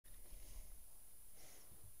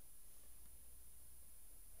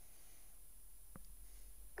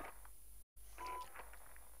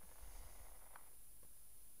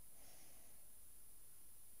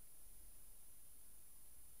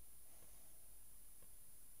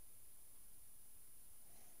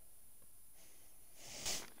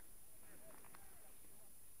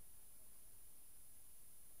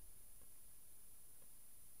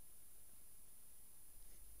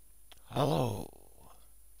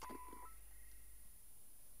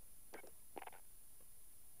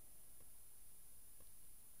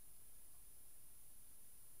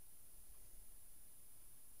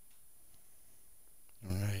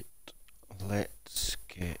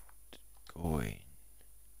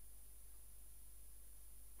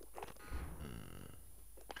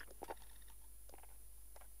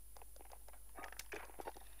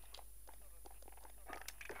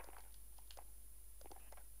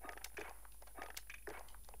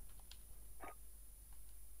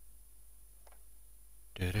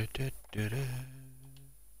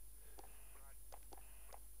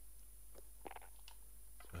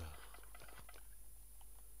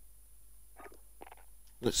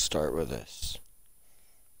Let's start with this.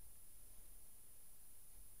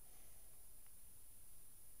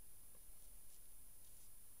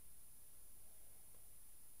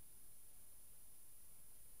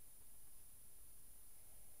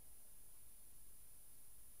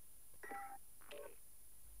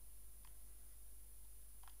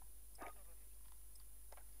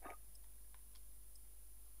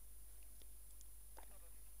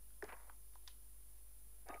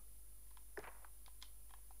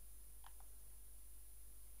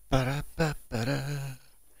 Ba-da-ba-ba-da.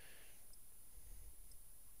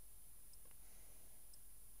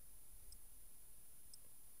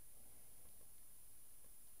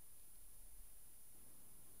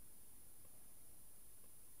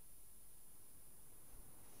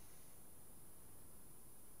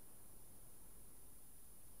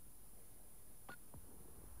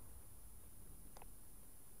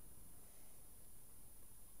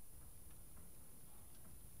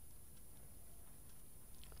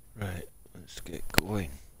 Right, let's get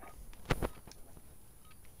going.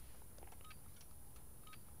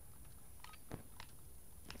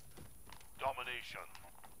 Domination.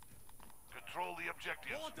 Control the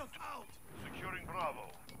objectives. Securing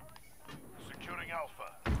Bravo. Securing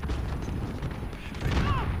Alpha.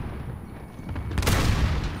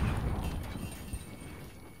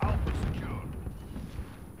 Alpha secure.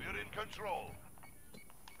 We're in control.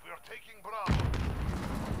 We are taking Bravo.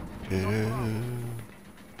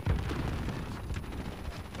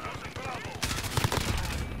 Losing Bravo.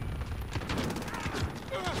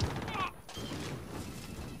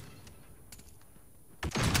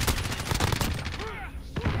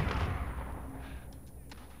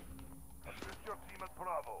 Assist your team at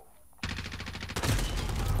Bravo.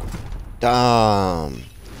 Damn.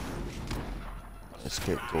 Let's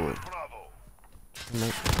get going. Bravo.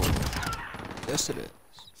 Yes, it is.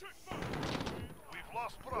 We've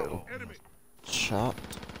lost Bravo. Enemy. Shot.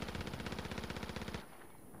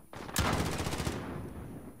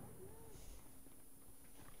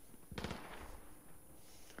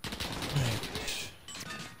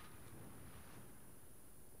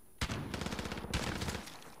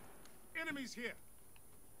 Enemies here.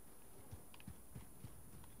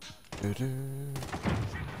 Doo-doo.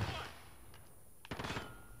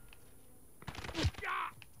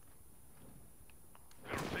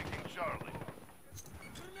 We're taking Charlie.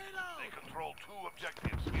 They control 2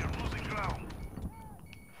 objectives. We are losing ground.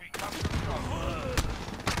 If we capture Charlie,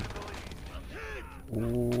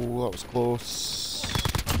 Ooh, that was close.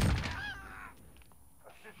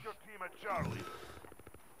 assist your team at Charlie.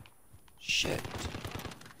 Shit.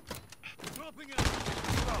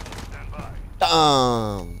 Bravo, stand by.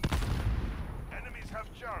 Damn. Enemies have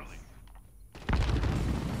Charlie.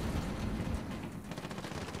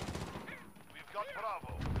 We've got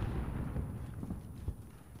Bravo.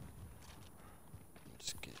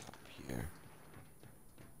 Let's get up here.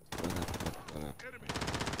 Enemy.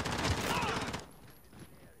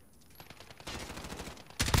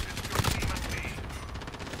 Assist your team at B.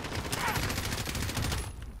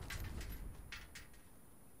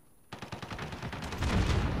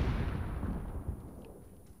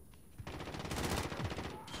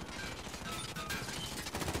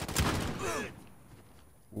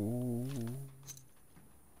 Ooh.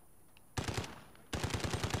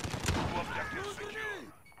 2 objectives secure.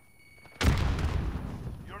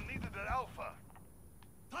 You're needed at Alpha.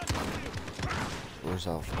 Where's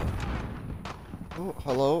Alpha? Oh,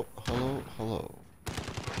 hello, hello, hello. We're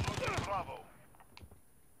losing Bravo.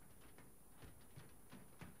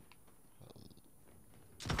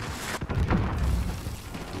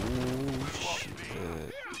 Ooh,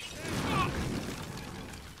 shit.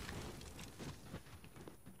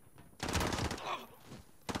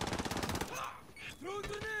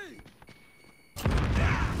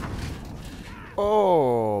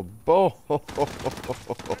 Oh, bo.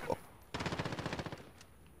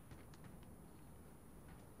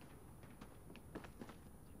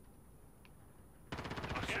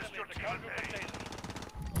 Assist your team at A.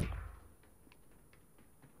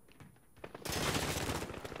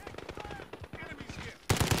 Enemies here.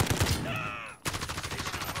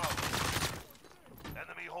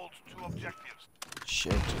 Enemy holds 2 objectives.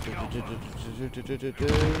 Shit. Charlie.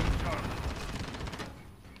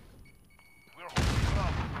 We're holding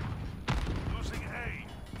Bravo. Losing A.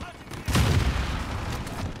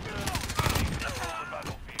 Control the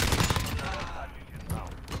battlefield. Attacking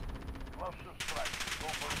inbound. Cluster strike. Go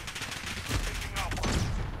for it. Taking Alpha.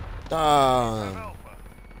 Damn. Alpha.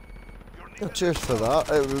 You're Oh, cheers for that.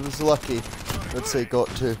 It was lucky. I'd say got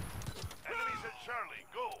to. Enemies at Charlie,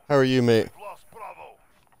 go. How are you, mate? We've lost Bravo.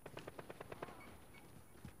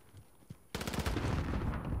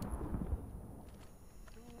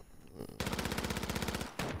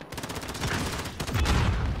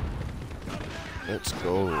 Let's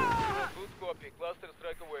go. Good copy. Cluster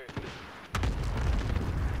strike away.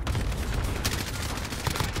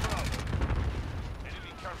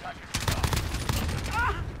 Enemy care package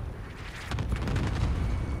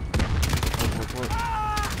We've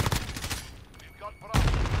got Bravo.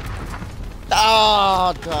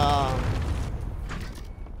 Ah, damn.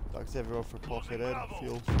 Thanks everyone for popping in.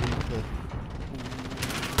 Feel free to.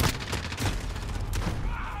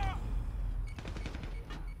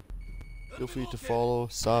 Feel free to follow,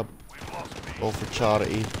 sub, all for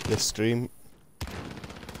charity this stream.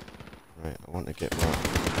 Right, I want to get my.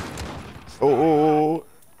 Oh!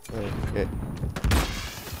 Right, okay.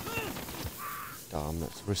 Damn,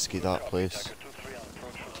 it's risky that place.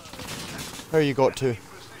 How you got to?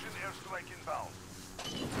 Precision airstrike inbound.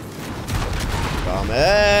 Damn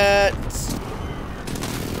it!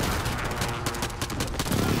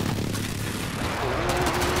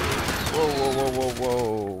 Whoa, whoa, whoa, whoa,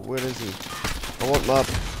 whoa. Where is he? I want my...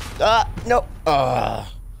 Ah! No!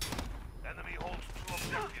 Ah! Enemy holds 2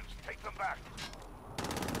 objectives. Take them back.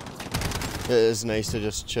 It is nice to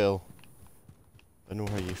just chill. I know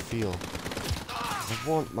how you feel. I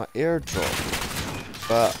want my airdrop.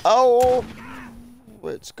 But... Oh!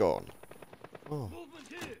 It's gone. Oh.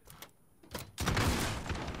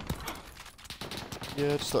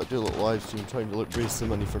 Yeah, I just thought I'd do a little live stream trying to raise some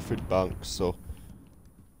money for Foodbanks, so...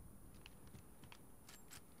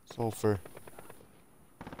 It's all for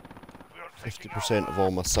 50% of all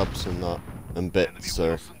my subs and that, and bits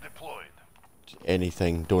or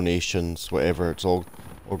anything, donations, whatever. It's all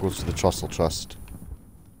goes to the Trussell Trust.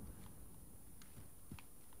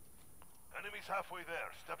 Enemies halfway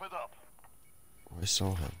there. Step it up. Oh, I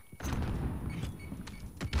saw him.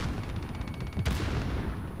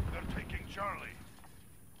 They're taking Charlie.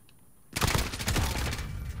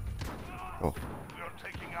 Oh. We are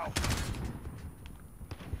taking Alpha.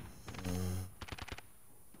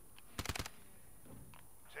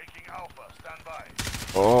 Taking Alpha. Stand by.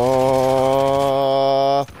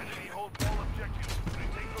 Oh! Enemy hold all objectives.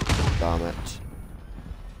 Retake those points. Damn it.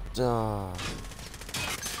 Duh.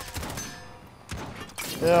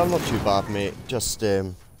 Yeah, I'm not too bad, mate. Just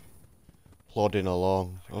plodding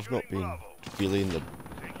along. I've not been feeling the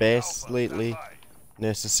best lately,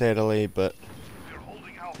 necessarily, but We're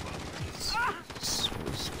holding Alpha.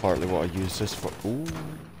 it's partly what I use this for. Ooh,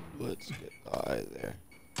 let's get that out of there.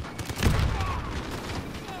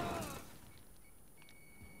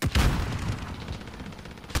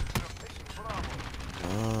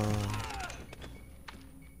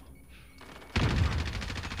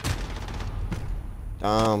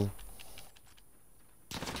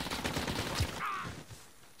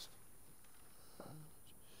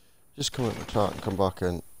 Just come out the chat and come back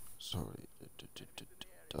in. Sorry,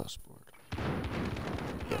 dashboard.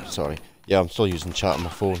 Yeah, sorry. Yeah, I'm still using chat on my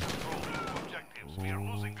phone. Objectives. We are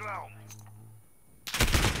losing ground.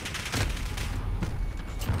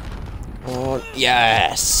 Oh,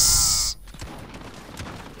 yes!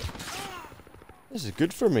 This is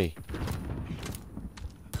good for me.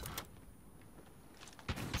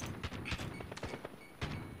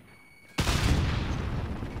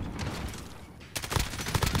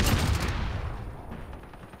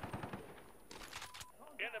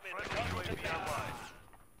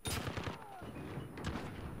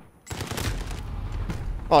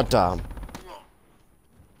 Oh, damn.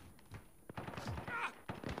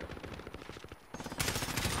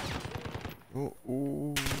 Oh,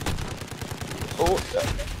 ooh. Oh,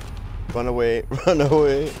 run away, run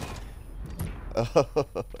away.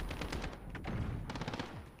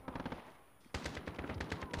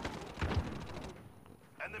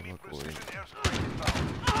 Enemy precision airstrike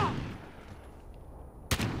inbound.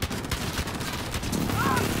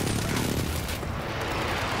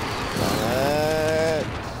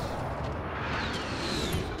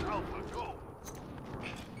 Alpha, go.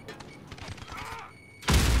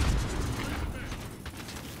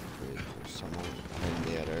 Someone behind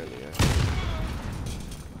there earlier.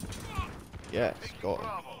 Yes, got him.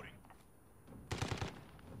 Bravo.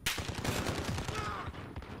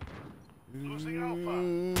 Losing Alpha.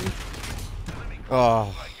 Enemy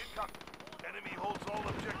Oh, Enemy holds all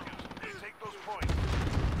objectives. Retake those points.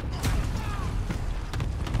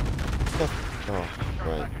 oh,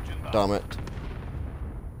 right. Damn it.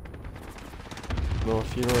 No,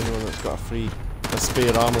 if you know anyone that's got a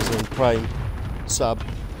spare Amazon Prime sub,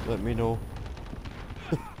 let me know.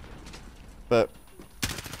 but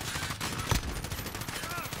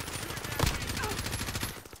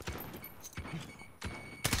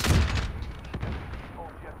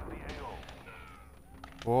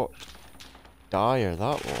what dire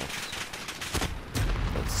that was.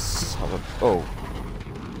 Let's have a oh.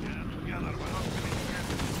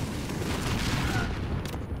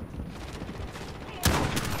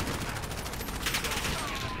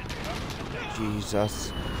 Jesus.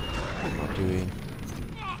 What am I doing?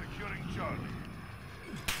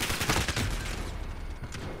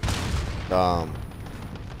 Damn.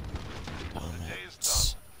 Damn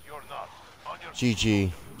it.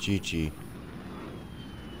 GG. GG.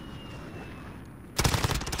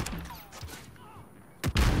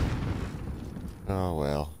 Oh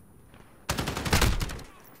well.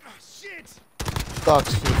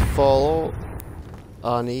 Thanks for the follow,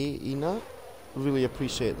 Annie, Ina. Really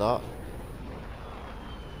appreciate that.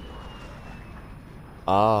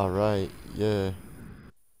 Ah, right, yeah.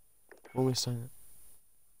 When we sign it.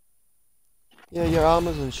 Yeah, your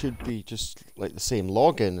Amazon should be just like the same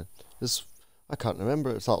login. I can't remember,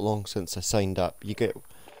 it's that long since I signed up. You get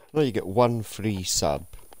one free sub.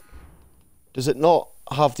 Does it not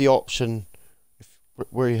have the option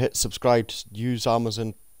where you hit subscribe to use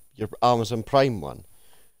your Amazon Prime one?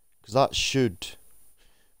 Because that should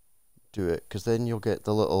do it, because then you'll get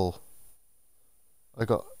the little I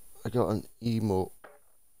got an emote,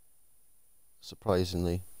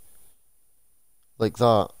 surprisingly, like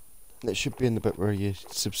that. It should be in the bit where you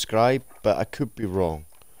subscribe, but I could be wrong.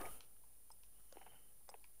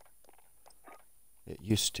 It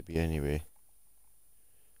used to be anyway.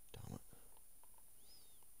 Damn it.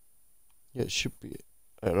 Yeah, it should be.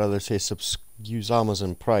 I'd rather say use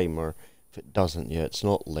Amazon Prime, or if it doesn't, yeah, it's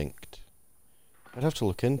not linked. I'd have to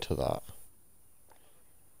look into that.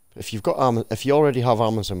 If you've got if you already have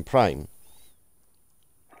Amazon Prime,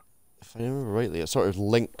 if I remember rightly, it sort of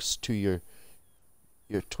links to your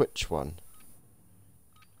Twitch one.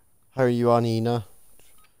 How are you, Anina?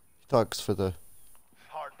 Thanks for the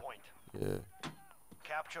hard point. Yeah.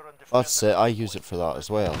 Capture and defend. That's it. I use it for that as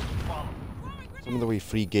well. Some of the wee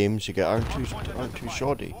free games you get aren't too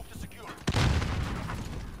shoddy.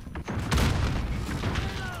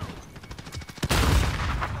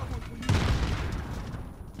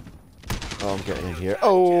 Oh, I'm getting in here.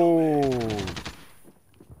 Oh!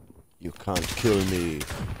 You can't kill me.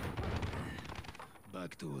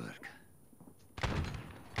 Back to work.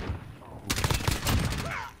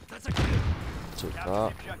 Take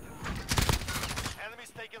that.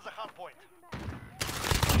 Enemies taking the hard point.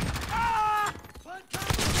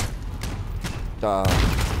 Damn.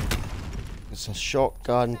 It's a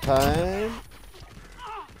shotgun time.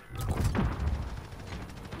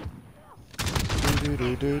 Do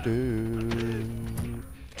do do do.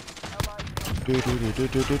 Do do do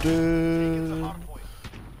do do do.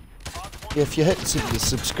 Yeah, if you hit the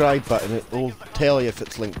subscribe button, it will tell you if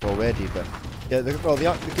it's linked already. But yeah, the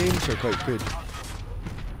games are quite good.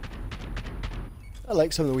 I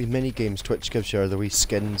like some of the wee mini games Twitch gives you, or the wee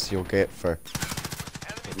skins you'll get for.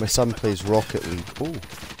 Like my son plays Rocket League. Oh.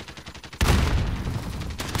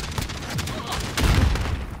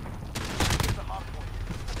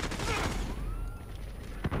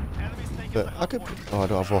 But I could. Oh, I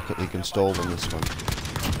don't have Rocket League installed on this one.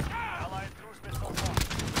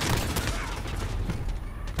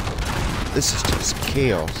 This is just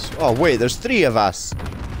chaos. Oh wait, there's 3 of us.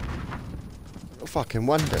 No fucking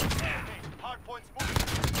wonder.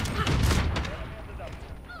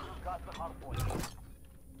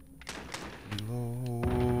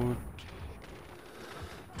 Load.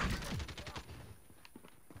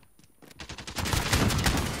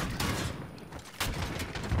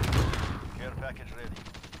 Care package ready.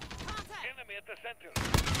 Enemy at the center.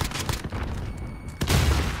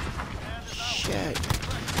 Shit.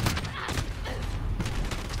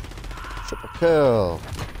 Triple kill.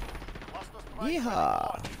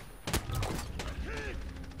 Yeehaw.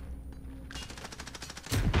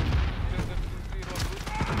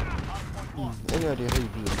 Any idea how you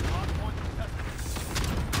do it?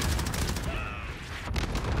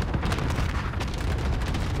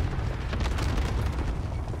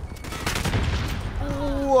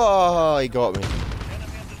 Whoa, he got me.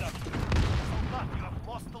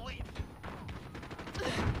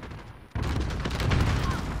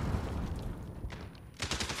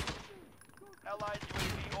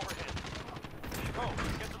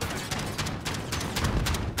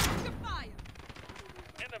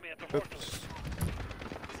 Oops.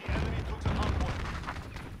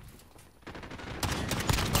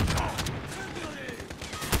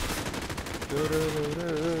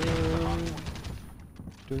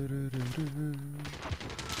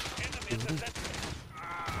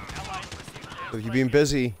 Have you been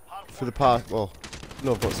busy for the past? Well,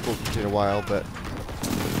 no, I've not spoken to you in a while, but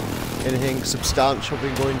anything substantial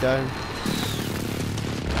been going down?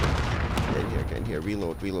 Get in here,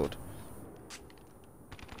 reload, reload.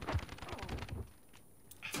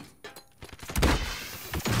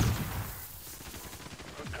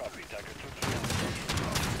 Good copy, Tiger 2.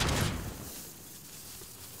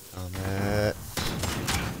 Damn it.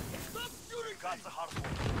 Got the hard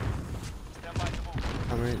point. Stand by to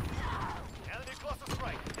move. I mean, Enemy cluster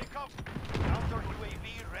strike. Take up. Counter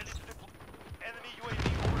UAV ready to deploy. Enemy UAV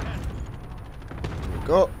overhead. there we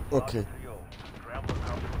go. Okay. Scrambler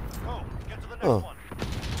counter. Go. Get to the next Oh. one.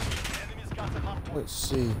 Enemy's got the hard point. Let's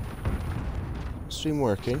see. Stream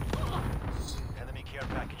working. Enemy care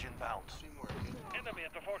package inbound. Enemy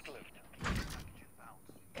at the forklift.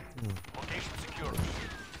 Location secure.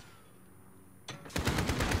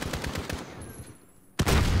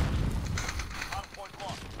 Hard point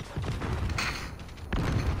lost.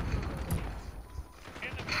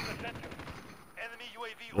 Enemy in the center. Enemy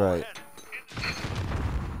UAV Right. overhead.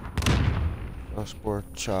 Dashboard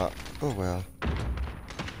chat. Oh well.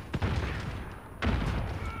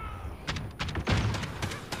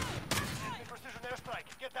 Enemy precision airstrike.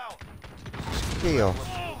 Get down. Chaos.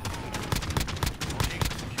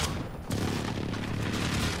 Location secure.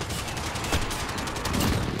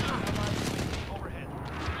 Overhead.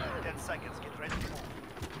 10 seconds. Get ready to move.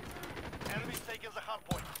 Enemy's taking the hard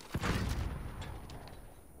point.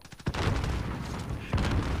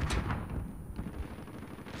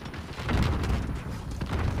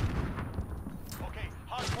 Okay,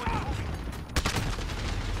 hard point moving.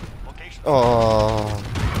 Location. Oh.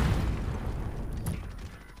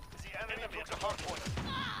 The enemy took the hard point.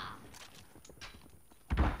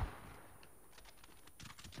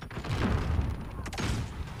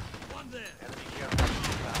 Enemy care package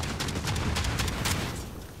inbound.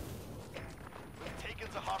 We've taken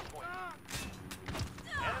the hard point.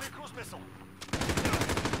 Enemy cruise missile.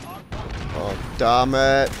 Hard point. Oh, damn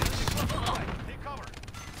it. Take cover.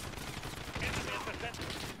 Enemy at the center.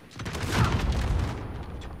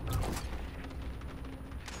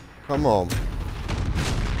 Come on.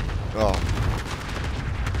 Oh.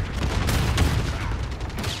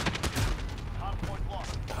 Hard point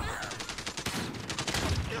lost.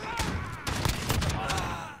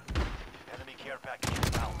 Enemy care package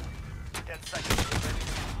inbound. 10 seconds. Get ready to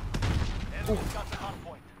move. Enemy's got the hard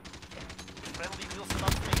point. Friendly Wilson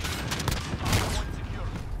on station. Hard point secure.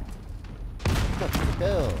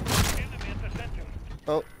 Kill. Enemy at the center.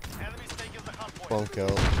 Oh, Enemy's taking the hard point. one kill.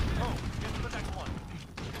 Go. Get to the next one.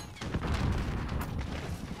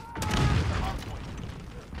 Get the hard point.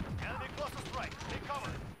 Enemy cluster strike. Take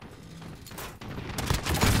cover.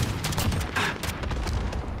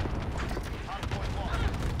 Hard point lost.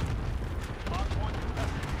 Hard point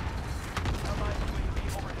contested. Allied UAV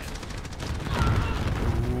overhead.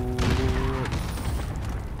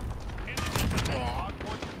 Hard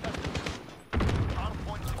point contested. Hard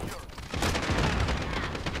point secure.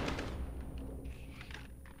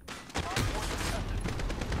 Hard point contested.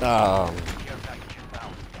 Ah. Care package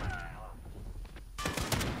inbound.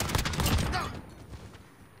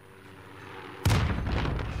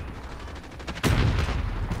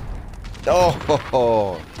 Oh. Ho,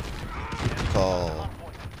 ho. Good call. Hard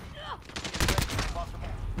point. Across the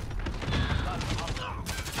move. That's the hard point.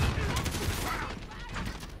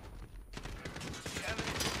 The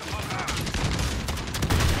enemy took the hard point.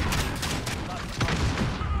 That's the hard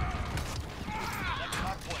point. Next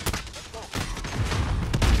hard point. Let's go.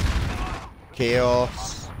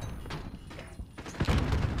 Chaos.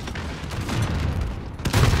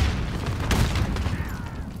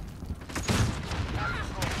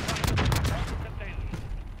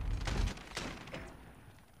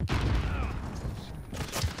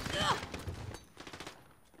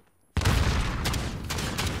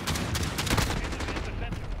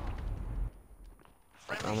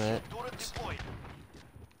 Damn it. Turret deployed.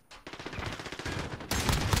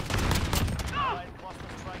 Allied cluster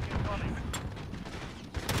strike incoming.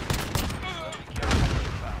 Enemy care package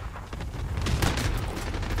inbound.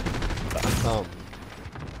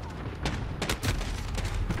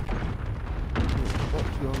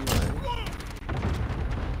 What's your name?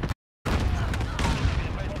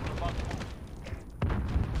 Ready for bomb move.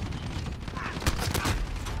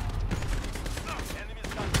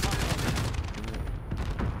 Enemy's got the hard point.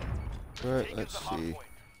 Right, Taking let's the hard see. point.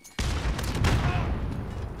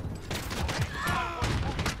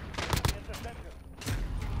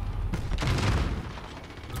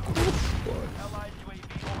 Allied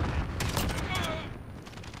UAV overhead.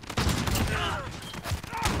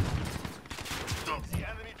 The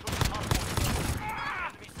enemy took the hard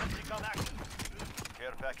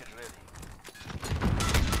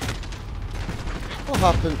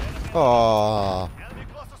happened? Oh. Enemy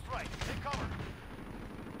cluster strike. Take cover.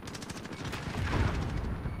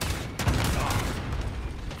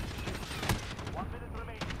 1 minute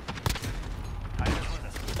remaining. Time is with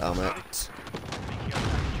us. Damn it. Enemy care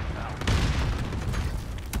package inbound.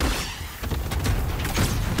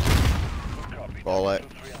 Good copy. Bullet.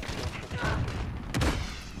 Target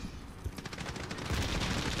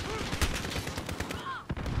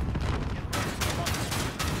 2-3 on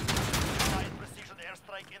Allied precision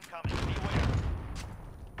airstrike incoming. Beware.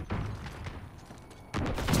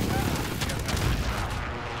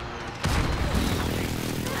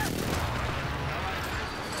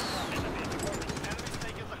 Enemy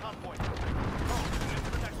snake is the hot point. Go. Move to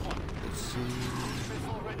the next one. Let's see.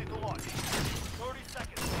 Missile ready to launch. 30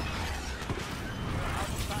 seconds. We're out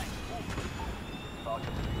of time. Move.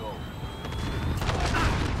 Falcon to go.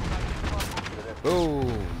 Boom.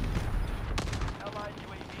 Allied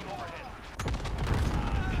UAV overhead.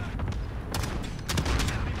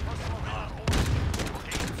 Enemy personal radar overhead.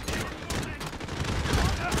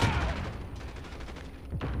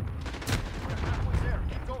 We're halfway there.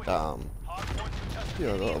 Keep going. Damn. Hard point contested.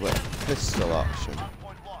 Yeah, a little bit of pistol action. Hard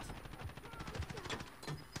point lost.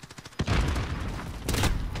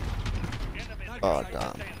 enemy. Oh,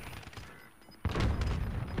 damn.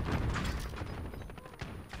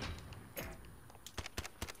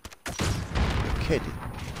 You're kidding.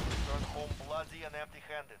 Return home bloody and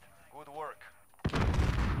empty-handed. Good work.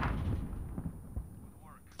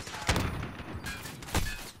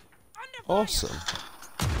 Awesome.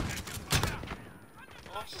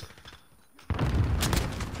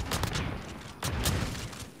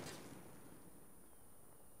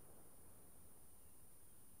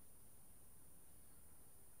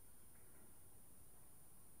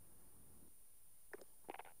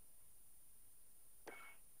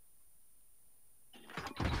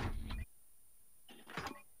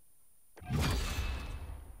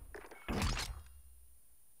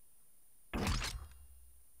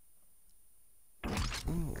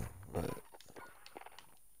 Ooh, right.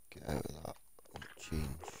 Get out of that and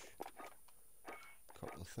change a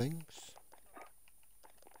couple of things.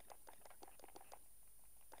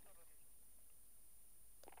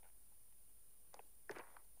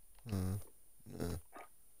 No.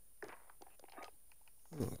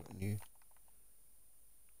 Oh, got a new.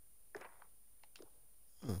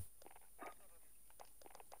 Huh.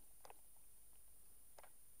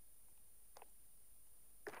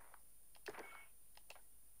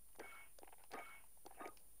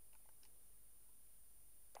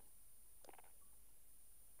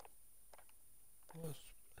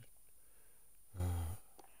 What's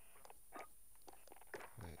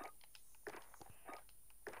wait.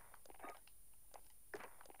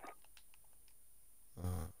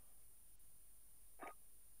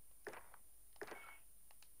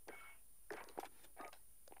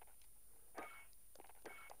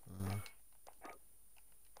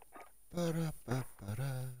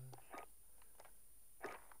 Ba-da-ba-ba-da.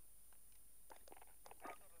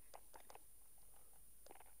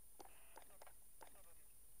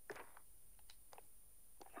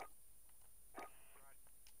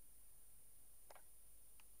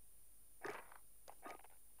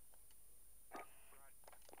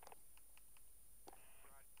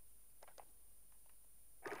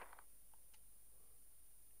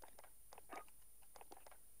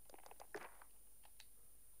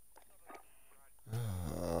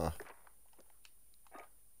 Ah.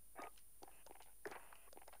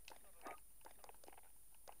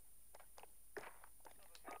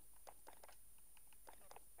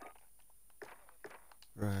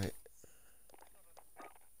 Right.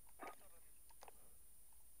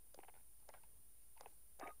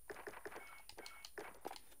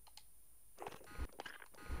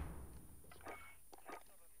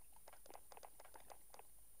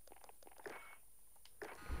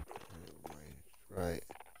 Right.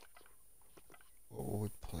 What will we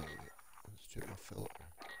play? Let's check my filter.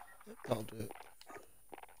 Yep, that'll do it.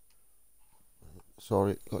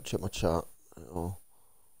 Sorry, got to check my chat. Oh.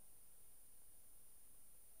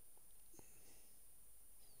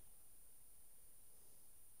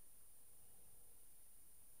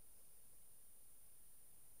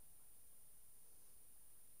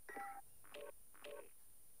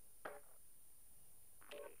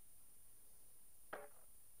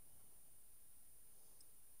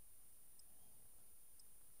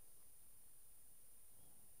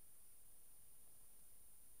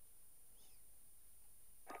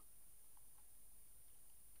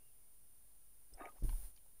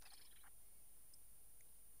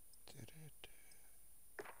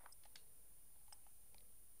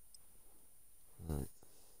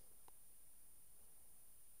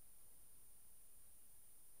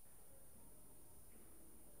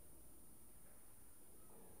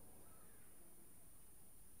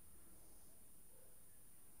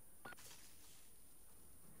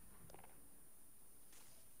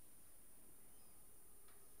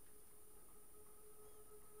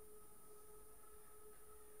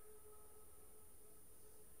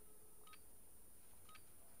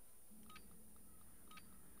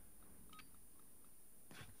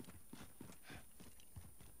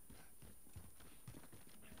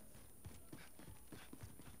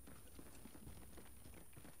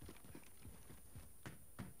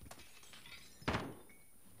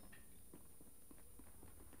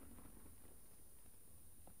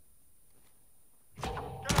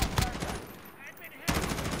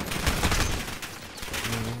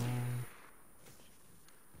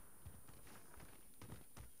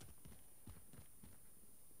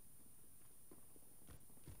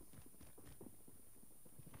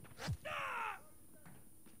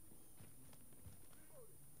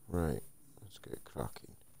 Let's get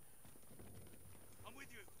cracking. I'm with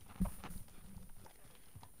you.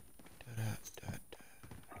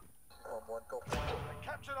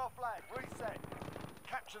 Captured our flag. Reset.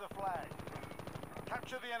 Capture the flag.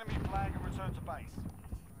 Capture the enemy flag and return to base.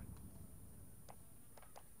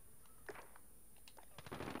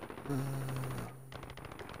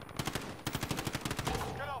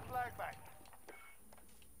 Get our flag back.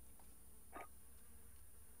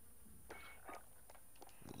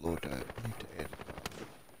 Load out. Need to edit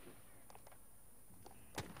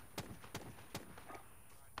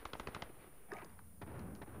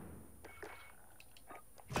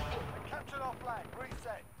Captured our flag.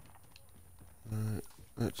 Reset. that.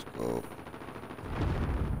 Let's go.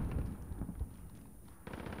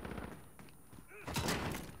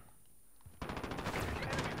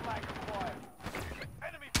 Enemy flag acquired.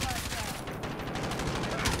 Enemy flag down.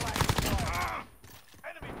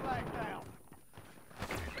 Enemy flag down.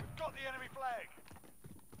 Got the enemy flag.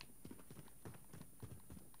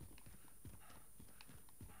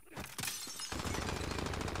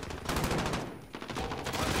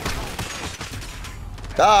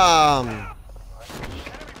 Damn! Enemy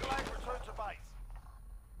flag return to base.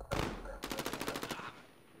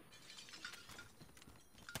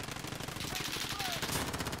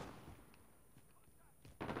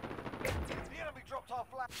 The enemy dropped our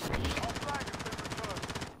flag. Our flag has been returned.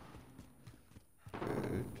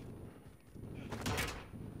 Good.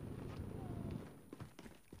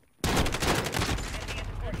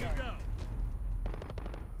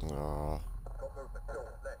 Ah.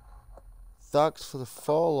 Thanks for the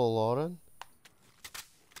follow, Lauren.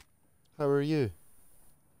 How are you?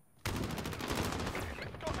 Got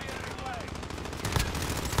the enemy flag.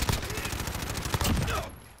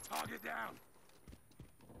 Target down.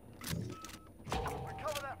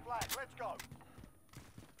 Recover that flag. Let's go.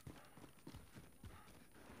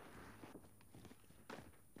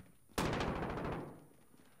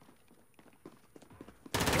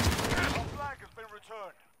 Our flag has been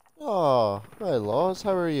returned. Oh, hi Laws,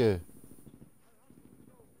 how are you?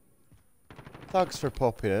 Thanks for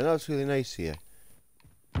popping in, that's really nice of you.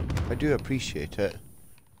 I do appreciate it.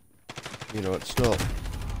 You know, it's not...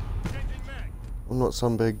 Changing mag. I'm not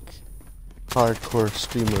some big hardcore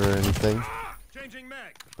streamer or anything, Changing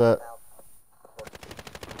mag. but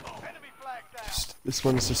Enemy flag down. this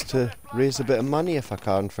one's just to raise a bit of money if I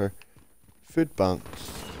can for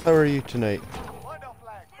Foodbanks. How are you tonight? Find our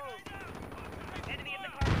flag. Move. Enemy in the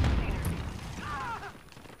cargo container.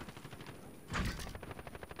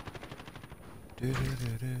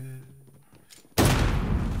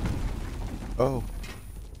 Oh,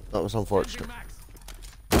 that was unfortunate.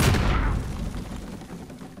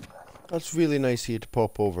 That's really nice of you to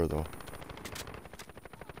pop over though.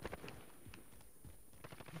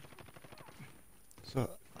 So,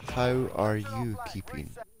 how are you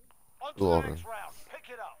keeping? On to the Lauren? next round. Pick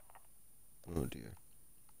it up. Oh dear.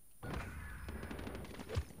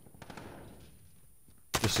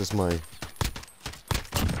 This is my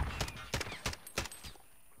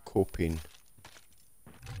coping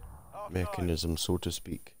Half mechanism, so to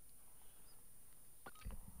speak. time.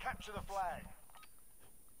 Capture the flag.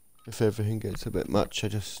 If everything gets a bit much, I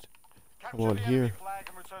just Capture come on the here. enemy flag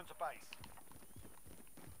and return to base.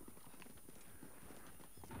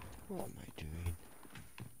 What am I doing?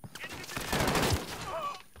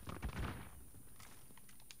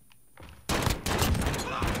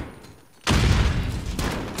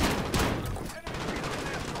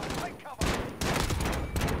 Take cover.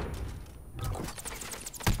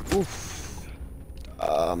 Oof.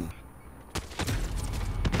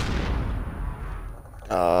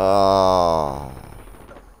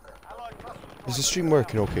 Allied cluster Is the strike stream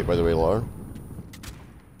working okay, by the way, Lauren?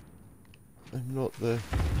 I'm not the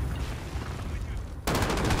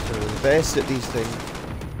best at these things.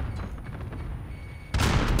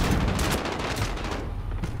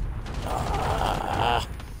 Oh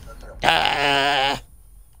man.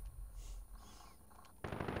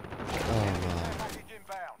 package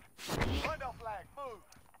inbound. Find our flag. Move.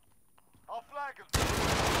 Our flag has been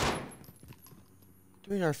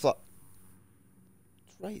Doing our flat.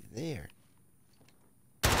 It's right there.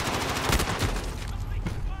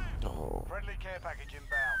 Oh. friendly care package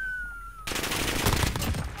inbound.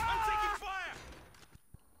 I'm taking fire.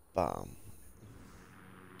 Bam.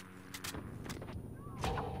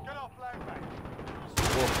 Get our flag back.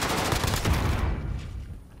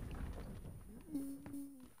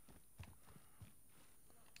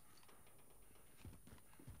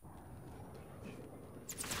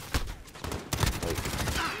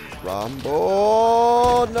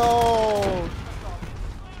 Rambo, no! Enemy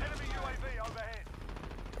UAV overhead.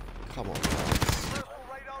 Come on, man. Personal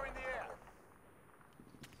radar in the air.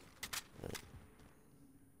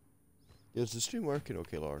 Is the stream working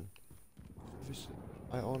okay, Lauren? Obviously,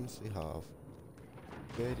 I honestly have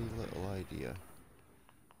very little idea.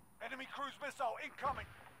 Enemy cruise missile incoming.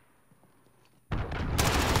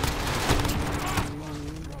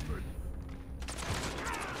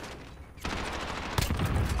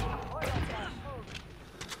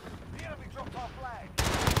 The enemy dropped our flag.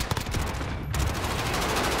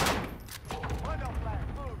 Find our flag,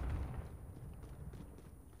 move.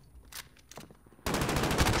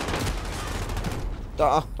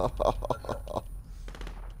 Got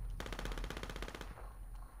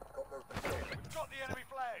the enemy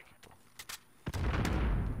flag.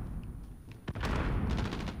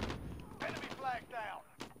 Enemy flag down.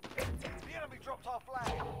 The enemy dropped our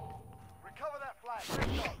flag. Recover that flag. Let's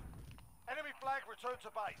go. Enemy flag return to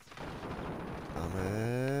base. Damn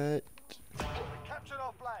it. We captured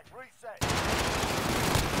our flag. Reset.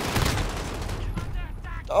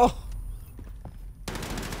 Oh!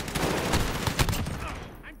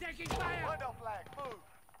 I'm taking fire! Find our flag. Move.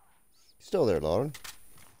 Still there, Lauren.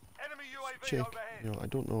 Enemy UAV Check. overhead. You know, I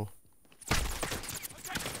don't know.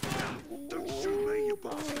 Don't shoot me, you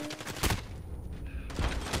bastard!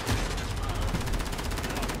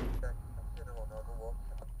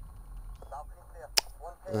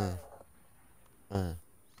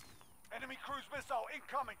 Enemy cruise missile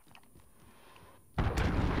incoming.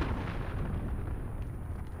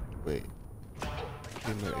 Wait.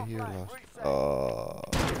 Came out of here last.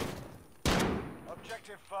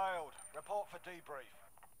 Objective failed. Report for debrief.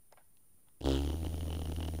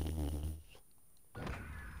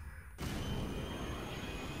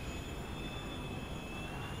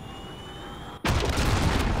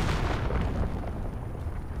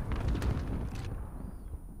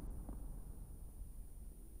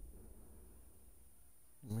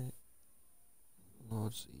 Wait.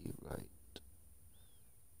 Lord's E, right.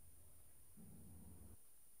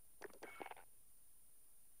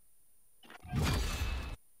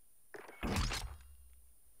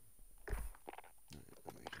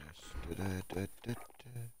 Let me just.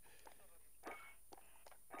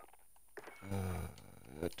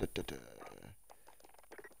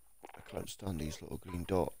 I can't stand these little green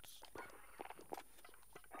dots.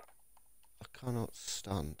 I cannot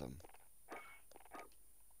stand them.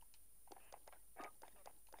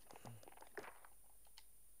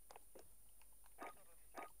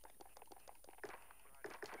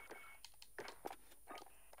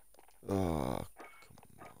 Oh, come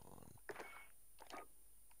on.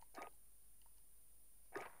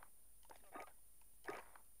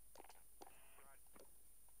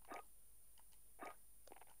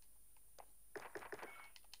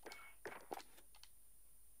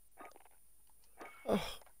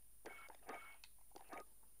 Oh.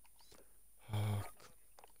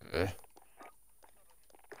 Oh,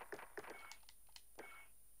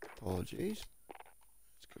 apologies.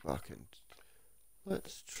 Let's go back and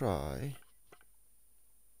let's try.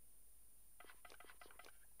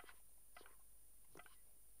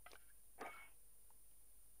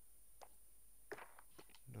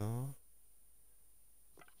 No.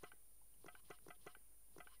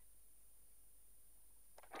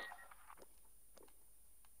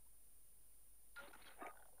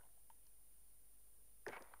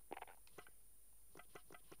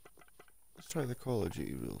 Let's try the Call of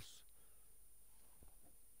Duty rules.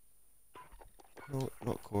 No,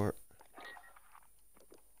 not court.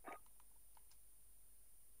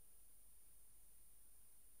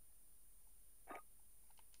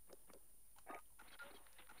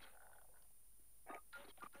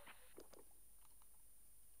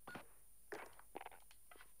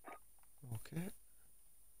 Okay.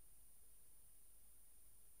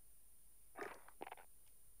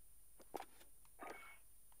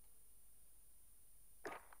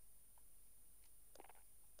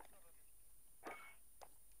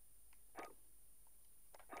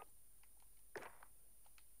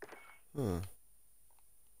 Huh.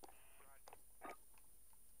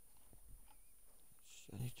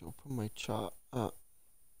 I need to open my chat up.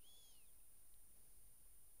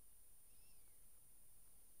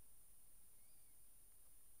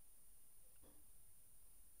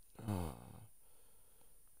 Ah.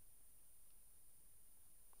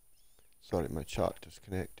 Sorry, my chat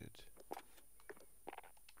disconnected.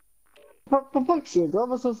 For fuck's sake, what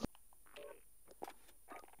was this?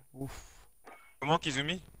 Oof. Comment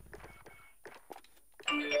Kizumi?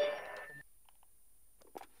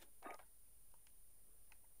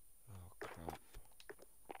 Oh crap.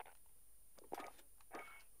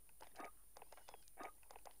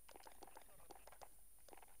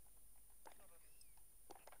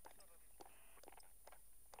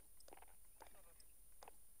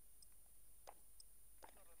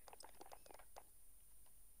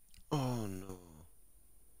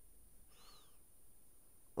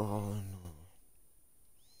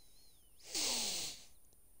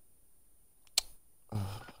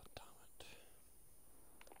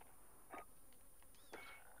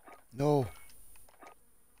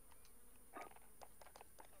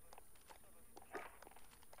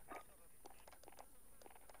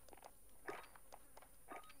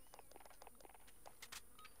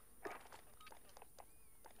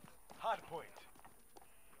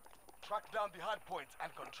 Track down the hard points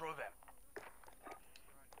and control them.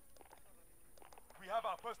 We have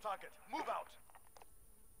our first target. Move out.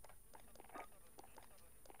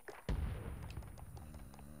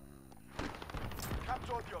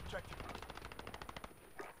 Capture the objective.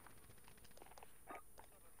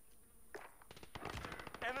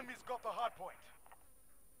 Enemies got the hard point.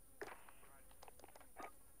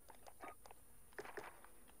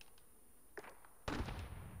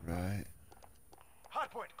 Right.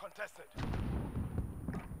 Hard point contested.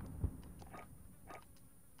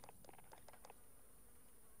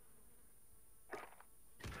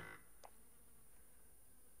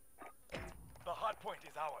 The hard point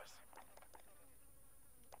is ours.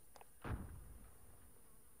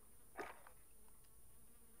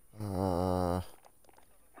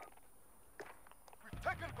 We've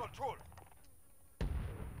taken control.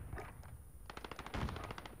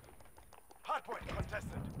 Hard point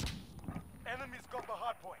contested. Enemies got the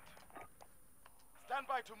hard point. Stand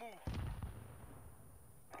by to move.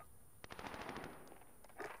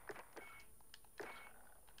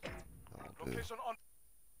 That'll do. Location on.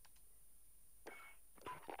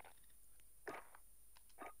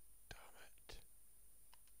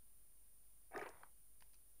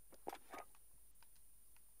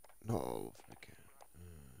 Not all of it.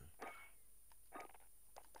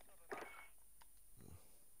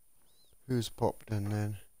 Who's popped in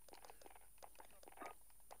then?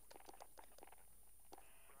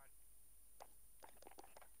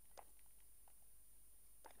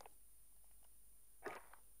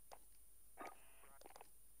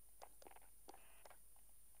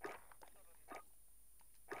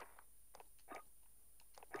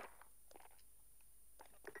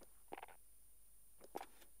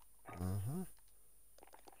 Uh-huh.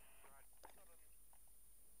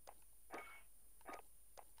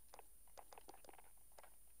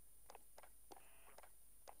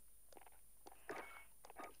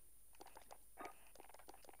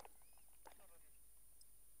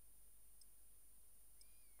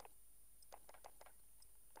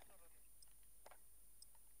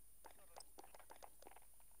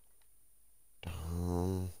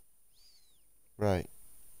 Right.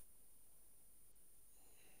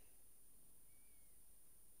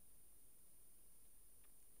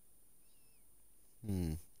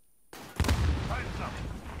 Time's up.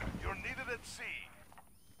 You're needed at sea.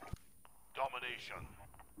 Domination.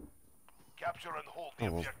 Capture and hold the Oh,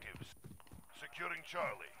 well. objectives. Securing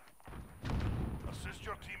Charlie. Assist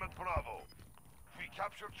your team at Bravo. We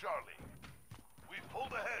captured Charlie. We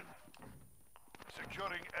pulled ahead.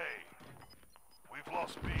 Securing A. We've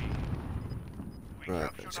lost B. We Right,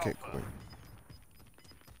 captured let's get Alpha. going.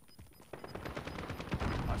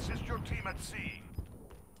 Assist your team at C.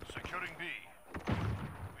 Securing B.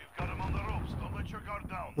 We've got him on the ropes. Don't let your guard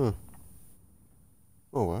down. Huh.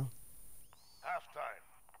 Oh well. Halftime.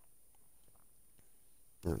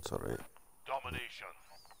 That's alright. Domination.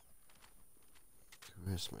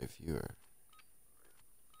 Where's my viewer?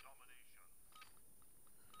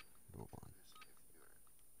 No one.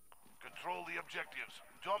 Control the objectives.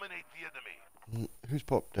 Dominate the enemy. Who's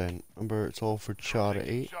popped in? Remember, it's all for Taking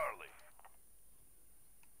charity. Charlie.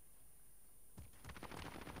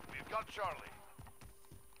 We've got Charlie.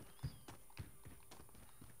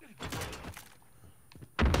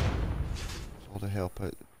 It's all to help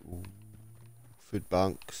out. Ooh.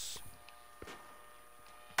 Foodbanks.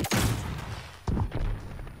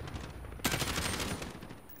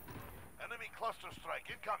 Enemy cluster strike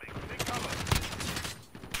incoming. Take cover.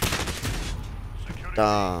 Securing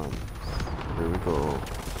Damn. Here we go.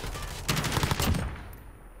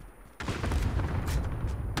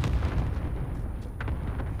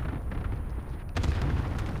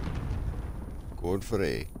 Going for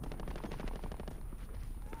A.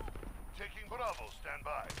 Taking Bravo. Stand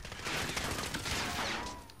by.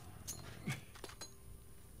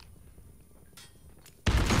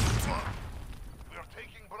 We are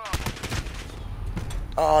taking Bravo.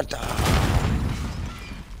 Oh, damn.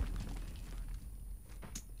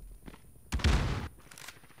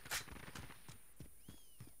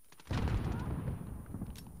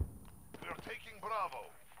 We are taking Bravo.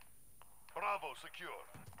 Bravo secure.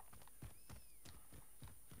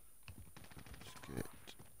 Let's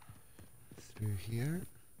get through here.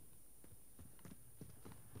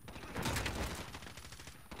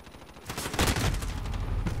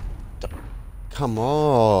 Come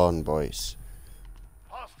on, boys.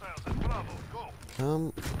 Hostiles at Bravo. Go.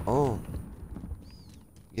 Come on.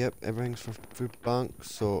 Yep, everything's for Foodbanks,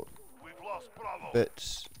 so We've lost Bravo.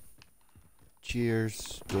 bits,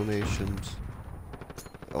 cheers, donations,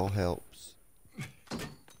 it all helps.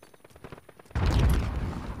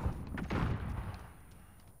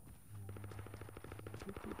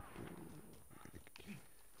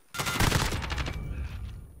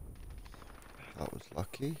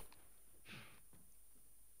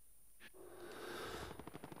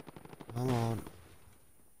 Come on.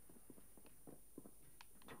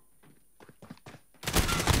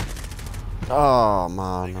 Oh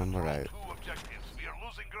man, I'm right. Two objectives. We are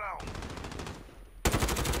losing ground.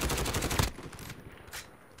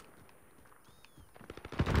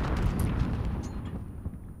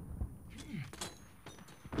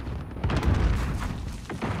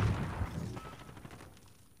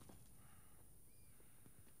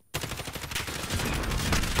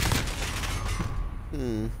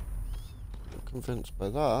 Not convinced by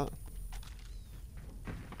that.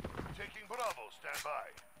 Taking Bravo. Stand by.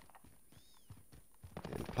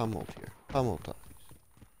 Getting pummeled here. Pummeled that.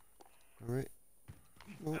 Alright.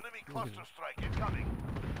 No, Enemy cluster strike incoming.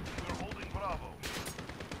 We're holding Bravo.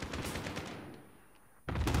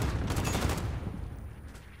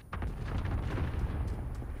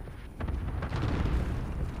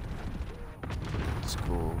 let's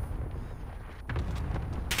go.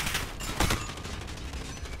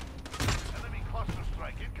 Enemy cluster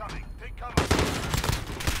strike incoming. Take cover.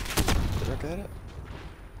 Did I get it?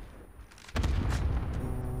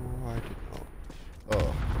 Oh, I did not.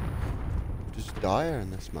 Oh. Just dire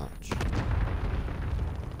in this match.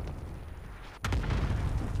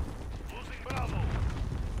 Losing Bravo.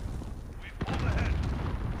 We've pulled ahead.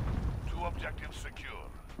 Two objectives secure.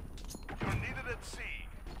 You're needed at sea.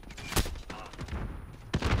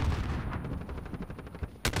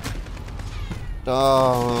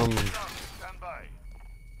 Damn. Stand by.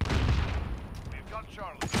 We've got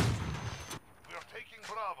Charlie. We are taking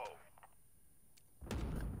Bravo.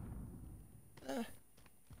 No.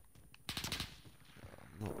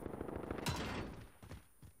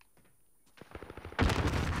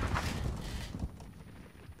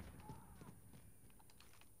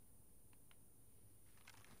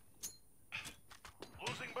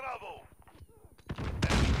 Losing Bravo.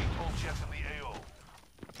 Enemy control jet in the AO.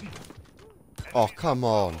 Oh, come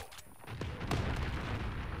on.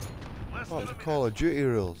 Less What than the a Call of Duty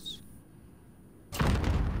rules?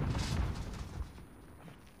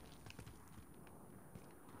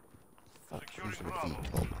 Fuck, Securing using a Bravo.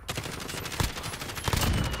 VTOL.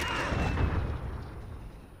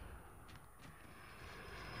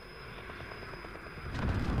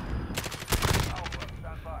 Alpha,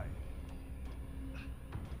 stand by.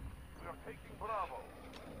 We are taking Bravo.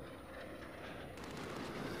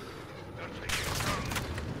 They're taking Charlie.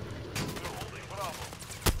 We're holding Bravo.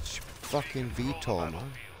 Fucking VTOL,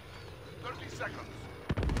 man. 30 seconds.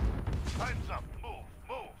 Time's up. Move.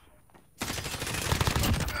 Move.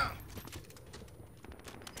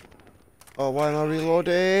 Oh, why am I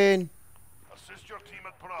reloading? Assist your team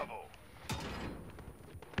at Bravo.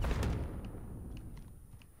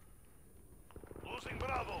 Losing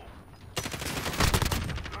Bravo.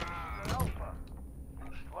 Alpha.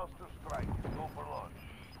 Cluster strike. Go for launch.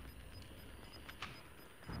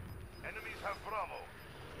 Enemies have Bravo.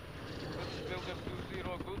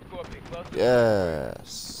 Good copy. Cluster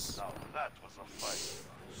Yes. Now that was a fight.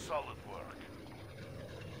 Solid work.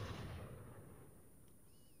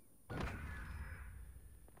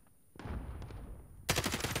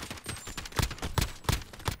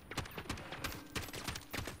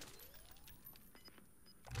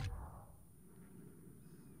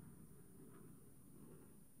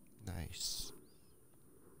 Nice.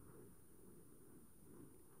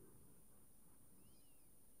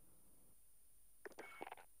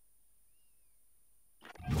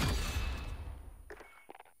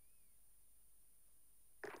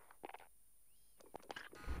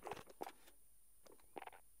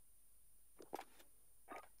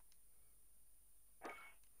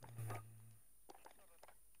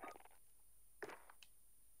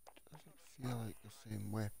 Doesn't feel like the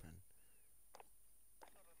same weapon.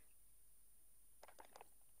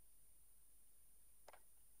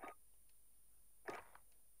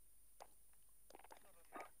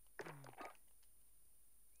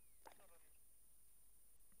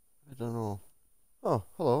 I don't know. Oh,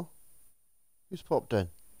 hello. Who's popped in?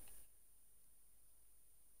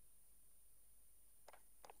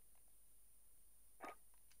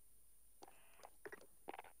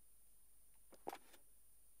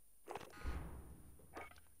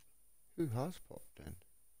 Who has popped in?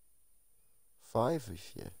 5 of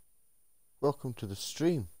you. Welcome to the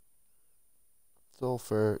stream.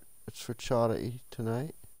 It's for charity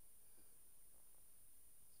tonight.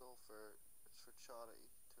 It's for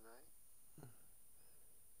charity tonight.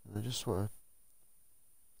 And I just want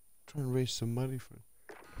to try and raise some money for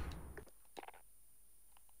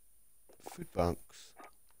Foodbanks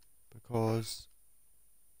because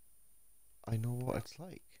I know what it's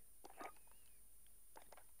like.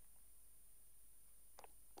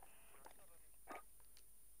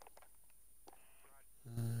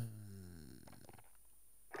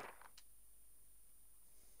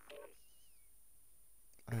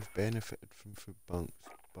 benefited from Foodbanks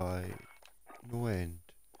by no end.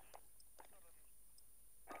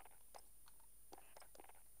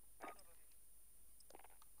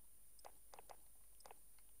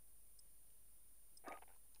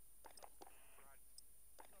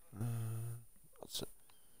 That's it.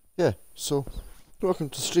 Yeah, so welcome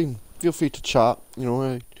to stream. Feel free to chat. You know,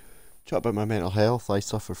 I chat about my mental health. I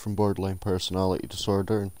suffer from borderline personality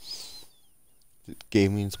disorder, and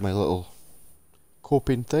gaming's my little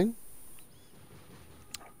coping thing.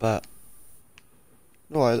 But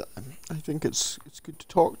no, I think it's good to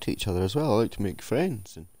talk to each other as well. I like to make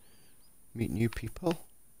friends and meet new people.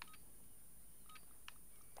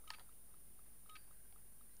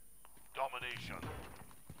 Domination.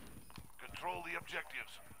 Control the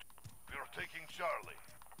objectives. We are taking Charlie.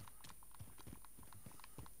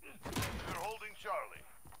 We're holding Charlie.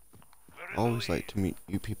 We're in Always the lead. like to meet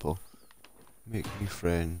new people, make new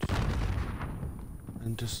friends,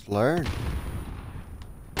 and just learn.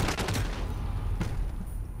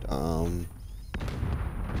 Oh.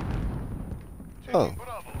 Taking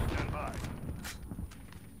Bravo, stand by.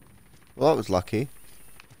 Well, that was lucky.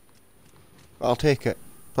 But I'll take it.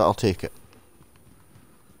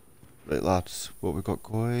 Right, lads, what we got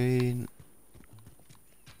going?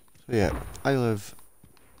 So yeah, I live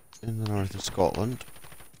in the north of Scotland.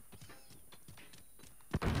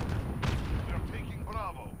 We're taking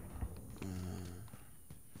Bravo.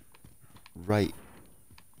 Right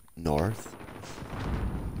north,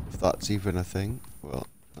 if that's even a thing. Well,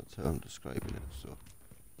 that's how I'm describing it, so.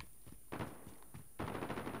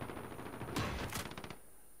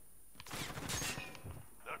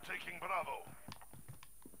 They're taking Bravo.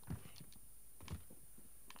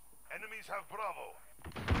 Enemies have Bravo.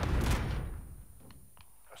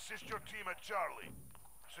 Assist your team at Charlie.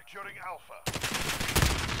 Securing Alpha.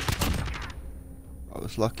 I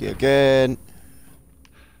was lucky again.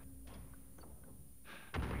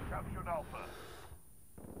 We captured Alpha.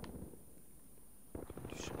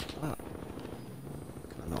 Shut up.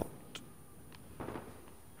 Cannot.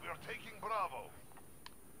 We are taking Bravo.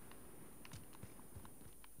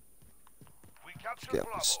 We captured Get up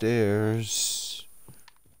Bravo. the stairs.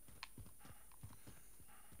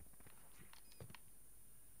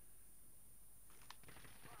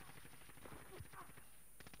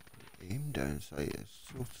 Aim down sight is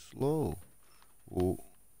so slow. Oh.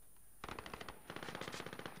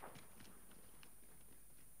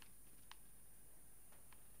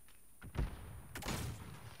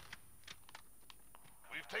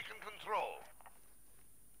 We've taken control.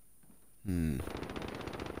 We're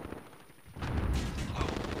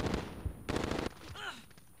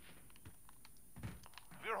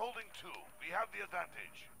holding 2. We have the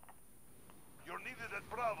advantage. You're needed at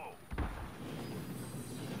Bravo.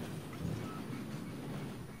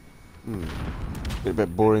 Bit a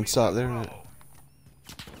bit boring sat there, isn't it?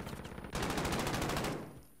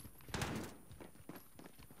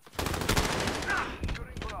 Bravo.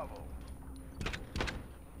 Securing Bravo.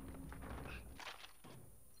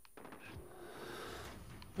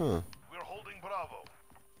 Huh. We're holding Bravo.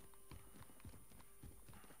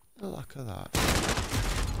 The luck of that.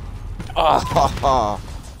 Ah ha ha!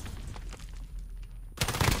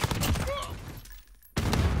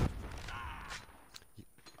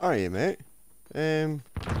 Alright, mate.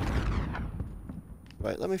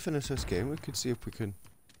 Right, let me finish this game. We can see if we can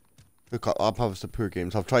hook up. I've had some poor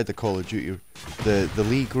games. I've tried the Call of Duty, the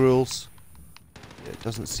league rules. Yeah, it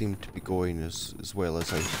doesn't seem to be going as well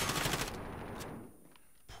as I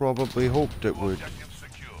probably hoped it would. Objective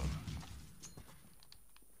secure.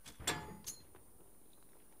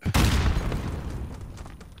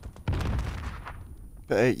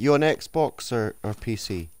 But you on Xbox or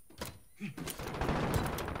PC?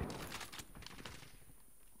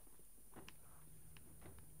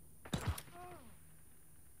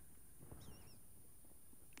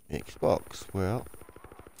 Xbox, well.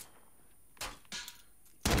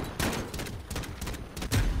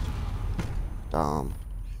 Damn.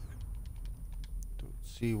 Don't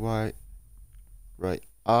see why. Right,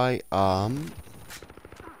 I am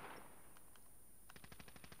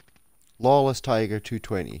Lawless Tiger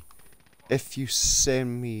 220. If you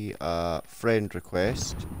send me a friend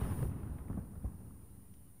request,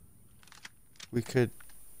 we could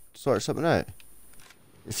sort something out.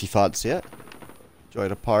 If you fancy it. Join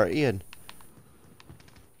a party and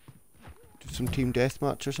do some team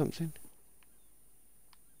deathmatch or something.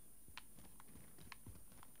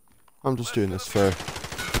 I'm just doing this for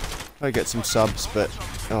I get some subs, but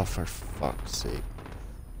oh, for fuck's sake!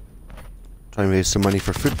 Trying to raise some money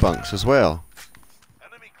for Foodbanks as well.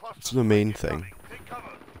 Enemy It's cluster the main incoming. thing. Take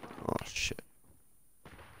cover. Oh shit.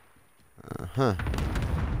 Uh huh.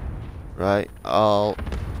 Right, I'll...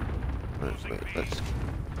 Wait, let's...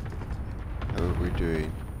 How are we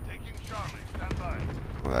doing? Taking Charlie. Stand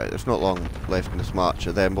by. Right, there's not long left in this match,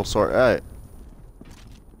 and then we'll sort it out.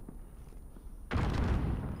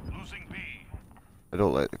 Losing B. I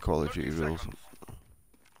don't like the Call of 30 Duty rules. seconds.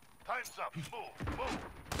 Time's up. Move. Move.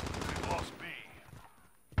 We've lost B.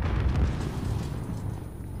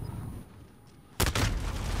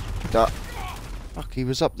 That... Fuck, he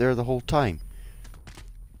was up there the whole time.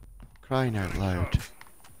 Crying out loud.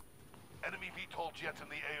 Enemy VTOL jet in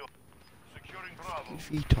the AO. Securing Bravo.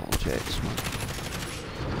 VTOL jets, man.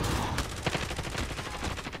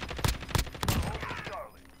 Holding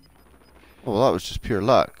Charlie. Oh, well, that was just pure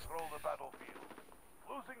luck. Control the battlefield.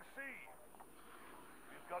 Losing C.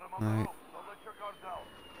 We've got him on the Right. ropes. Don't let your guard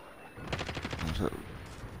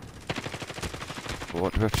down.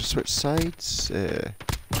 What, do we have to switch sides?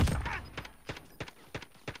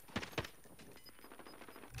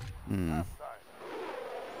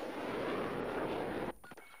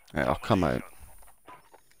 Right, I'll come out.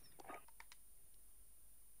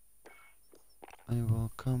 I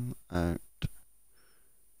will come out.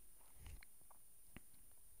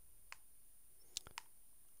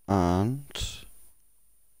 And...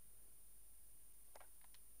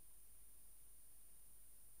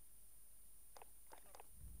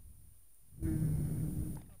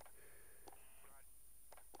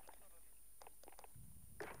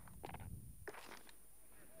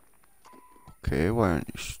 Okay, why aren't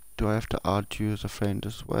you... Do I have to add you as a friend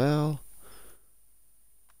as well?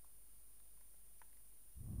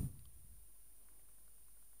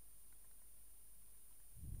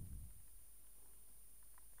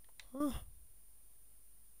 Huh.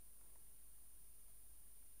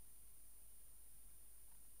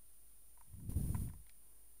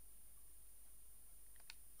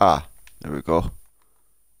 Ah, there we go.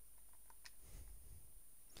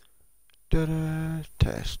 Da-da,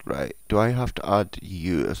 test, right. Do I have to add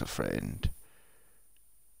you as a friend?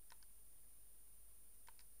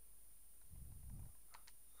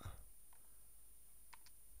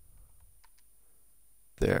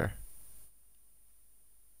 There.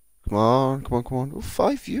 Come on, come on, come on. Oh,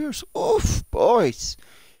 5 years. Oof, boys.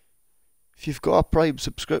 If you've got a Prime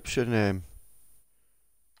subscription,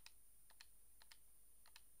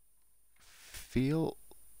 feel...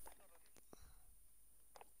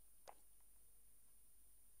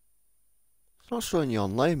 It's not showing you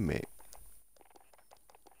online, mate.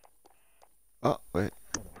 Oh, wait.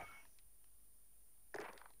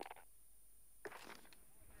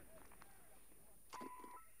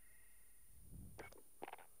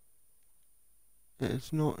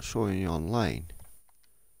 It's not showing you online.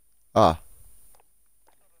 Ah.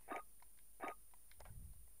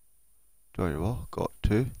 Very well, got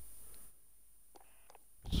to.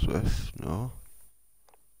 Swift, no.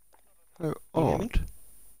 How Can you hear me? odd.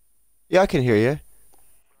 Yeah, I can hear you.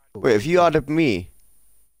 Wait, have you added me?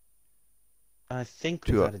 I think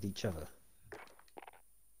To we've a- added each other.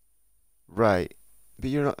 Right. But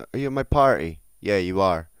you're not... Are you in my party? Yeah, you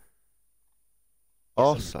are. Yes,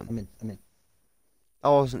 Awesome. I'm in. I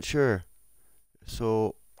wasn't sure.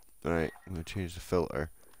 So... Right, I'm going to change the filter.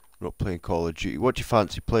 I'm not playing Call of Duty. What do you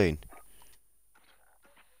fancy playing?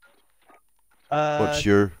 What's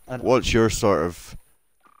your sort of...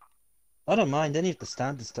 I don't mind any of the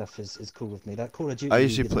standard stuff is cool with me. That Call of Duty I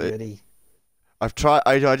usually didn't play- really. I've tried...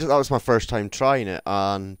 I just... That was my first time trying it,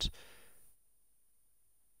 and...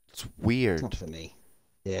 It's It's weird. not for me.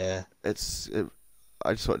 Yeah. I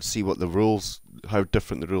just want to see what the rules... How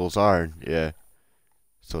different the rules are. Yeah.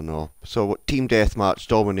 So no. So what? Team deathmatch,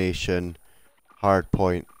 domination,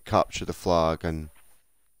 hardpoint, capture the flag, and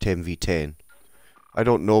 10v10. I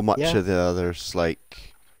don't know much Yeah. of the others,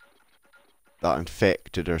 like that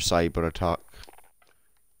infected or cyber attack.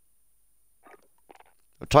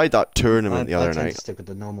 I tried that tournament the I other tend night. to stick with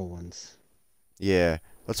the normal ones. Yeah,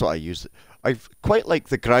 that's what I use. I quite like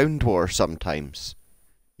the ground war sometimes.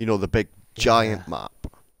 You know, the big giant map.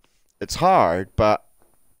 It's hard, but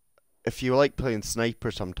if you like playing sniper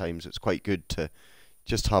sometimes, it's quite good to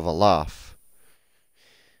just have a laugh.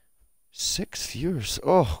 6 years.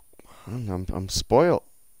 Oh, I'm spoiled.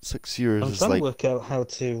 6 years I'm is trying to like... work out how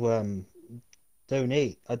to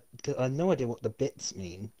donate. I have no idea what the bits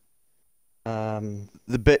mean.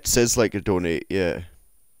 The bits is like a donate, yeah.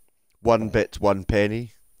 1 bit, 1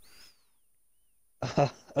 penny.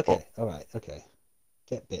 Okay, alright, okay.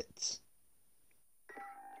 Get bits.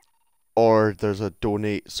 Or there's a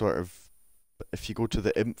donate sort of... If you go to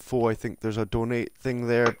the info, I think there's a donate thing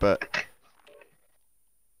there, but...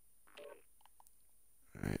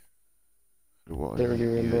 Right. What They're already are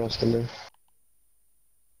you? reimbursed them.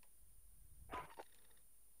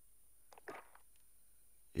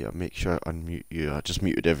 Yeah, make sure I unmute you. I just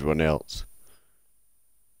muted everyone else.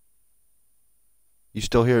 You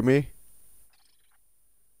still hear me?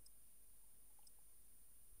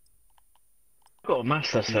 Got a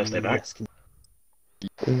master's Thursday back. Yes,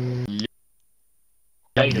 can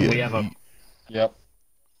Aidan, we have a. Yep.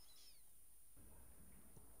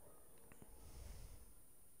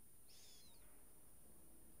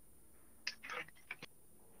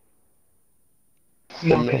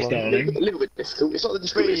 Marcus Darling. A little bit difficult. It's not the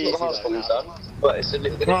difficult. It's not the hardest one we've done, but it's a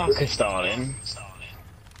little bit. Marcus Darling.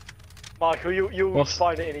 Michael, you'll What's-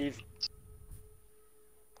 find it in easy.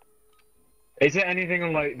 Is there anything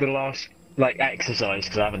on like the last like exercise?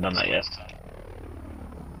 Because I haven't done that yet.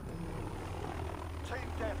 Team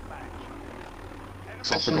deathmatch.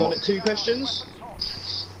 Question on it. 2 questions.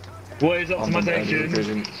 What is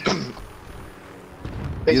optimization?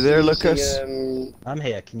 You there, Basically Lucas? using, I'm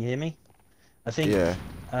here. Can you hear me? I think. Yeah.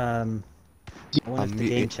 I wonder if the muted.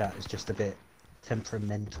 game chat is just a bit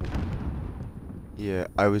temperamental. Yeah,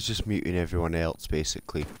 I was just muting everyone else,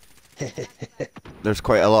 basically. There's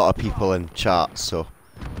quite a lot of people in chat, so...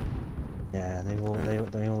 Yeah, they all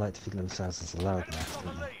like to think of themselves as a loudmouth,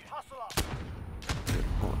 don't they? Hustle up.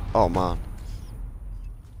 Oh, man.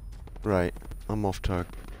 Right, I'm off to a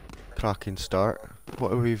cracking start.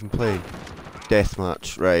 What are we even playing?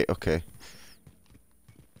 Deathmatch, right, okay.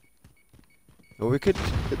 Well, we could...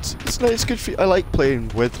 It's nice, good for... I like playing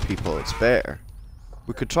with people, it's better.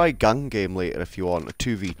 We could try gun game later if you want, a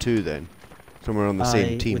 2v2 then. So we're on the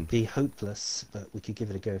same I team. would be hopeless, but we could give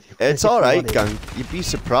it a go if you It's if you alright, want it. gun. You'd be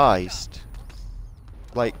surprised.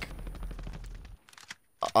 Like...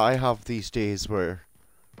 I have these days where...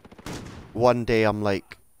 One day I'm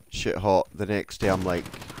like, shit hot, the next day I'm like...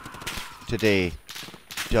 Today,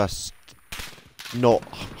 just... Not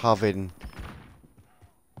having...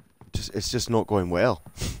 It's just not going well.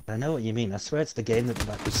 I know what you mean. I swear it's the game that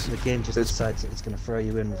the game just decides that it's going to throw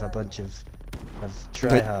you in with a bunch of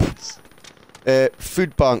tryhards.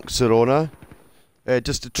 Foodbanks, Zerona.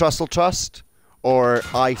 Just a Trussell Trust. Or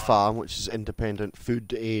IFAM, which is Independent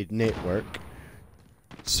Food Aid Network.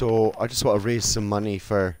 So I just want to raise some money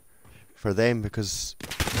for them because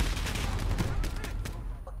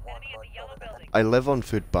I live on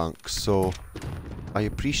food banks, so I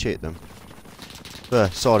appreciate them.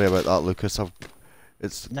 Sorry about that, Lucas. No.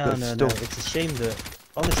 It's a shame that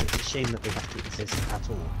honestly, it's a shame that they have to exist at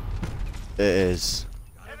all. It is.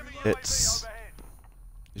 It's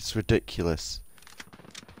ridiculous.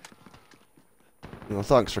 Well,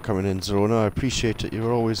 thanks for coming in, Zerona. I appreciate it.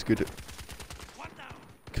 You're always good at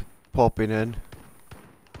popping in.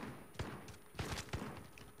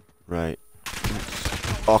 Right.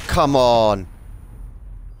 Oh, come on!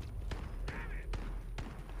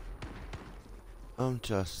 I'm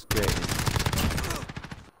just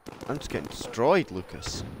getting destroyed,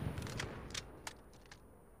 Lucas.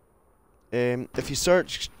 If you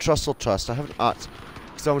search Trussell Trust, I haven't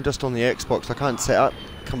because I'm just on the Xbox, I can't set up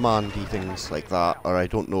commandy things like that, or I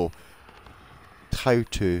don't know how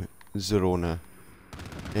to, Zerona.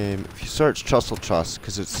 If you search Trussell Trust,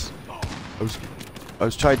 because it's, I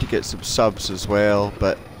was trying to get some subs as well,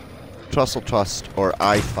 but Trussell Trust or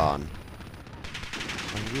iFan.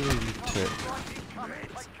 I really need to.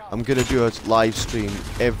 I'm gonna do a live stream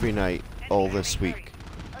every night all this week.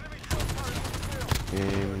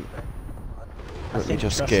 Let me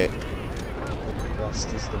just get.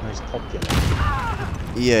 Trust is the most popular.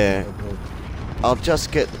 Yeah. I'm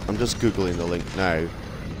just googling the link now.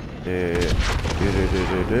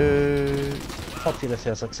 Popular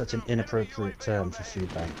feels like such an inappropriate term for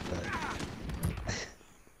food bank, but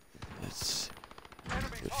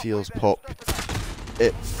it feels pop.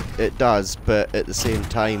 It does, but at the same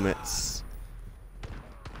time, it's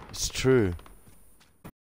true.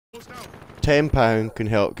 £10 can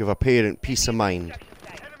help give a parent peace of mind.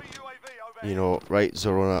 You know, right,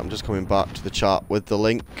 Zerona? I'm just coming back to the chat with the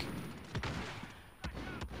link.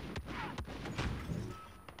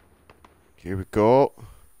 Here we go.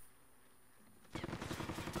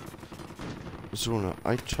 Zerona,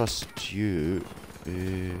 I trust you.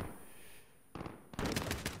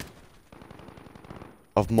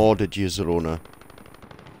 I've modded you, Zerona.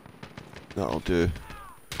 That'll do.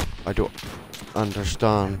 I don't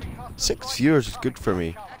understand. 6 viewers is good for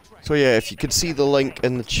me. So yeah, if you could see the link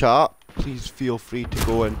in the chat, please feel free to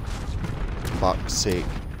go and, for fuck's sake,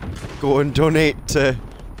 go and donate to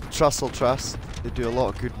Trussell Trust. They do a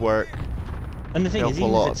lot of good work. and the thing Help is, a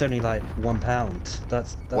even lot. if it's only like £1,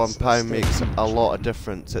 that's £1 still makes huge. a lot of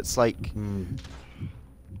difference. It's like, Mm.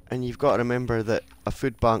 and you've got to remember that a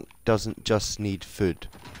food bank doesn't just need food.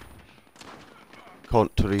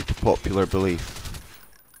 Contrary to popular belief.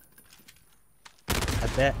 I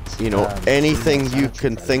bet. You know, anything you sanitary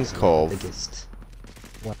can products think are the of. biggest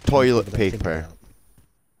one Toilet people don't think paper. about.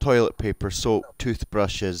 Toilet paper, soap,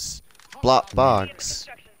 toothbrushes, black bags,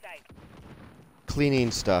 cleaning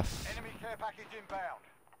stuff. Enemy care package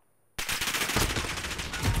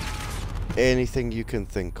inbound. Anything you can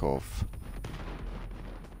think of.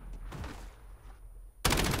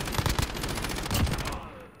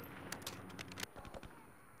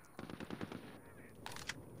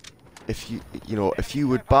 If if you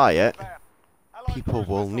would buy it, people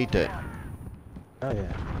will need it. Oh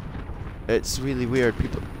yeah. It's really weird.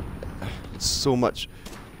 People, it's so much,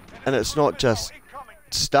 and it's not just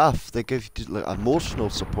stuff. They give you like emotional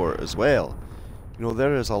support as well. You know,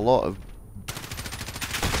 there is a lot of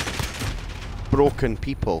broken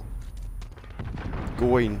people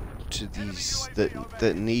going to these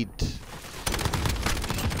that need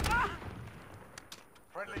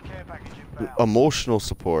Friendly care package inbound. emotional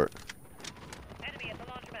support. Enemy at the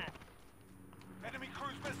laundromat. Enemy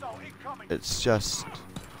cruise missile incoming. It's just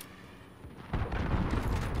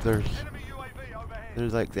they're Enemy UAV overhead. they're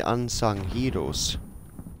like the unsung heroes.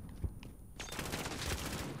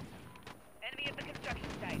 Enemy at the construction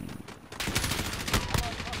site.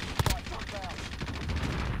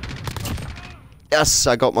 Yes,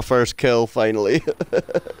 I got my first kill finally.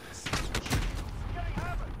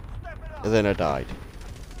 And then I died.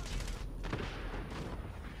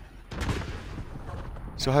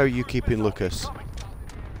 So how are you keeping, Lucas?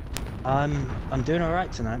 I'm doing all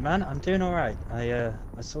right tonight, man. I'm doing all right. I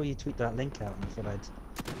saw you tweet that link out and I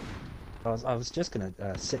thought I was just gonna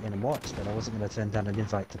sit in and watch, but I wasn't gonna turn down an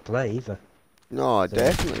invite to play either. No, So-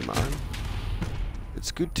 definitely, man.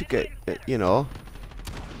 It's good to get, you know.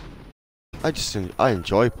 I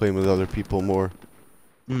enjoy playing with other people more.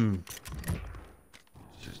 Hmm.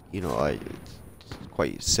 You know, it's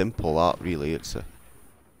quite simple. That really, it's a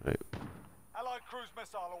right. Allied cruise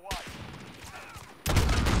missile away.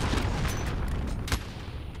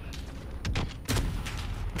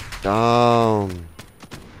 Down.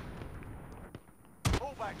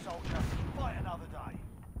 Pull back, soldier. Fight another day.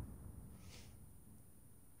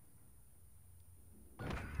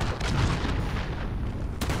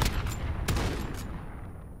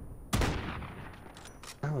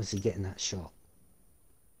 How is he getting that shot?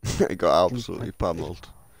 I got absolutely pummeled.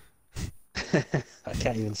 I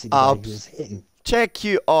can't even see the guy he Abs- was hitting. Check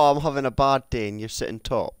you. Oh, I'm having a bad day, and you're sitting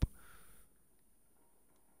top.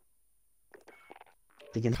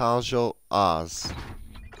 Begin. Casual as.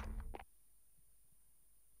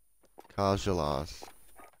 Casual as.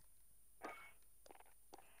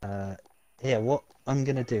 Here, what I'm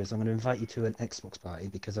gonna do is I'm gonna invite you to an Xbox party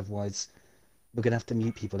because otherwise we're gonna have to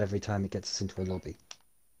mute people every time it gets us into a lobby.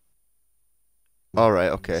 All right.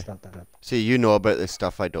 Okay. Start that up. See, you know about this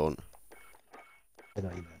stuff. I don't. I know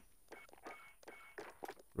you know.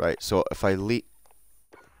 Right. So if I leave,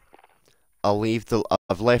 I'll leave the.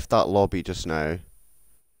 I've left that lobby just now.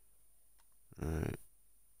 Right.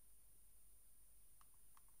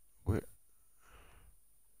 Where?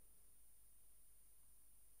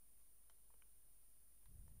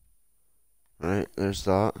 Right. There's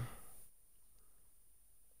that.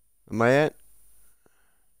 Am I in?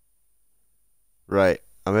 Right.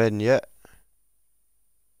 I'm in yet.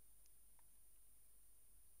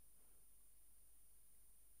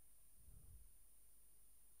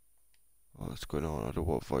 What's going on? I don't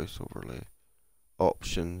want voice overlay.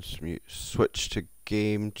 Options, mute, switch to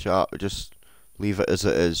game chat, or just leave it as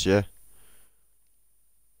it is, yeah?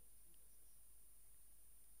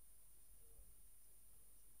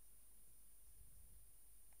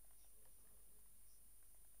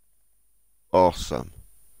 Awesome.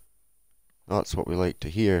 That's what we like to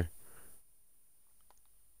hear.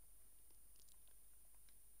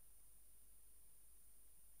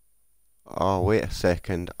 Oh, wait a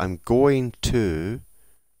second. I'm going to...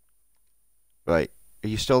 Right. Are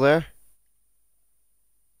you still there?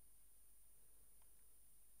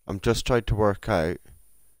 I'm just trying to work out.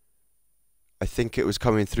 I think it was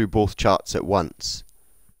coming through both chats at once.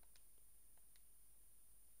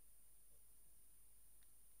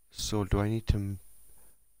 So do I need to...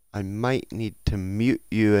 I might need to mute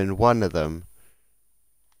you in one of them.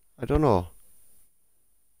 I don't know.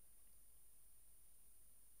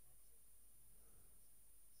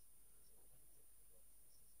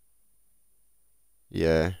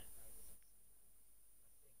 Yeah.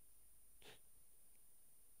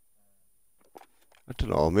 I don't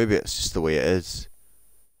know. Maybe it's just the way it is.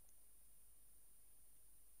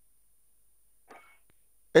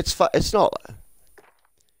 It's not.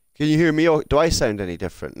 Can you hear me? Or do I sound any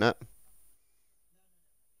different? No.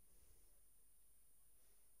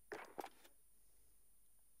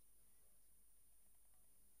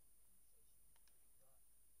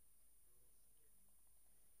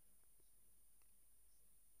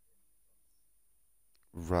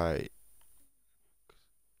 Right.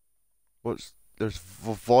 There's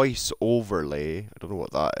voice overlay. I don't know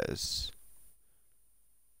what that is.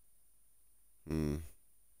 I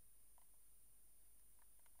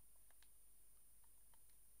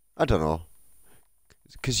don't know.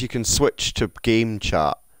 Because you can switch to game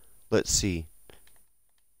chat. Let's see.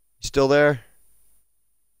 You still there?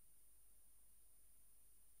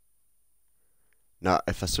 Nah,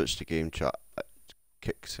 if I switch to game chat, it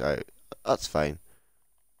kicks out. That's fine.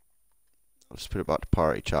 I'll just put it back to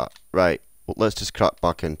party chat. Right. Well, let's just crack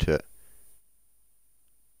back into it.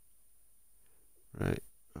 Right.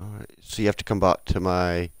 Alright. So you have to come back to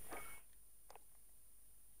my...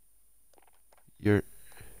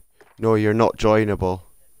 No, you're not joinable.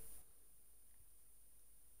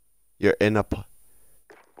 You're in a...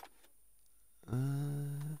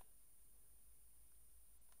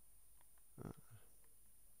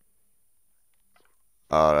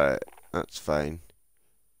 Alright, that's fine.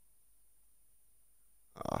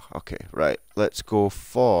 Okay, right. Let's go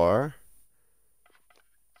for...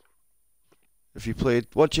 If you played...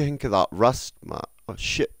 What do you think of that Rust map? A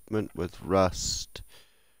shipment with Rust.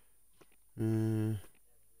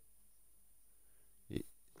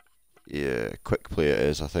 Yeah, quick play it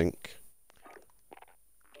is, I think.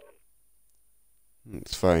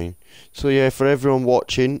 It's fine. So yeah, for everyone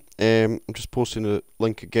watching, I'm just posting a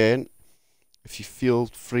link again. If you feel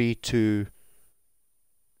free to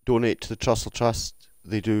donate to the Trussell Trust,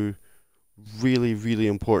 they do really, really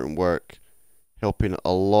important work, helping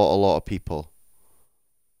a lot of people.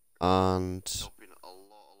 And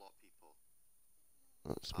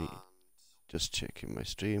that's me just checking my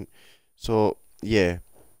stream. So yeah,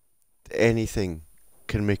 anything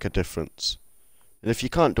can make a difference. And if you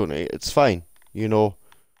can't donate, it's fine. You know,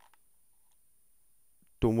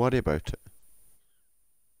 don't worry about it.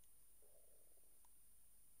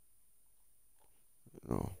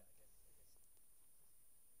 No.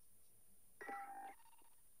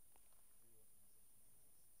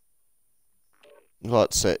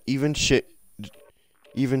 That's it. Even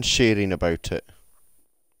sharing about it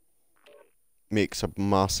makes a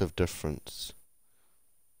massive difference.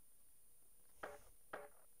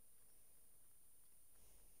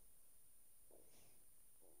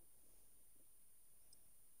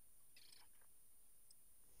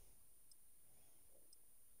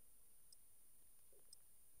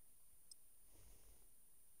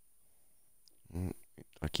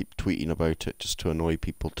 I keep tweeting about it just to annoy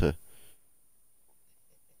people to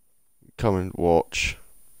come and watch.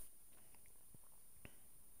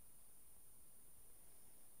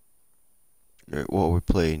 Right, what are we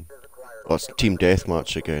playing? Oh, it's Team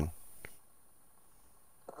Deathmatch again.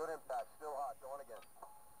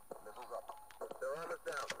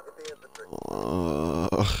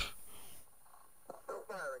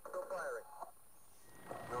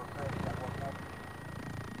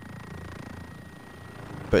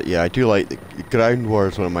 But yeah, I do like the ground war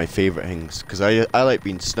is one of my favourite things, because I like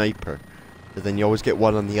being sniper, but then you always get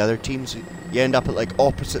one on the other team, so you end up at like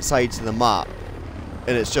opposite sides of the map,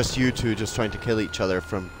 and it's just you two just trying to kill each other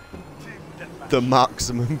from the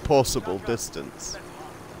maximum possible distance.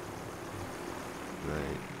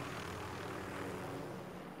 Right.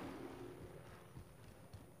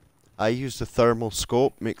 I use the thermal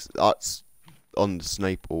scope, that's on the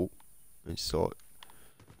sniper. Oh, I saw it.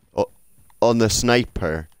 On the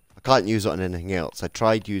sniper, I can't use it on anything else. I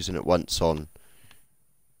tried using it once on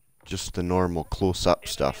just the normal close-up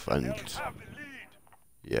stuff, and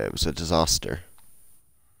yeah, it was a disaster.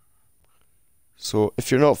 So if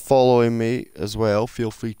you're not following me as well, feel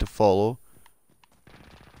free to follow.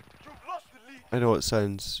 I know it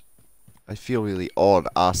sounds... I feel really odd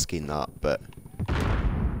asking that, but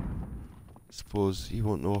I suppose you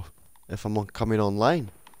won't know if I'm coming online.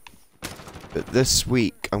 But this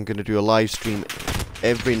week, I'm going to do a live stream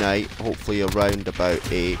every night, hopefully around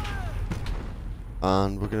about 8.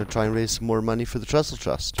 And we're going to try and raise some more money for the Trussell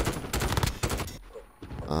Trust.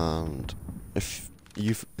 And if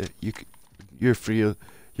you're free,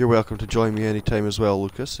 you're welcome to join me anytime as well,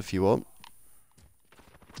 Lucas, if you want.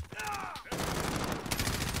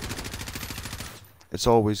 It's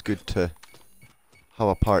always good to have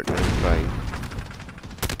a partner in crime.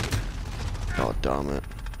 God damn it.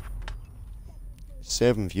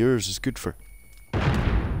 7 viewers is good for...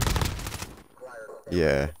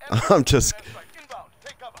 Yeah, I'm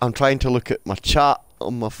trying to look at my chat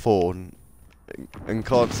on my phone and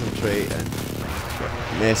concentrate, and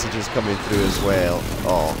messages coming through as well.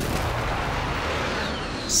 Oh.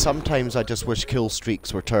 Sometimes I just wish kill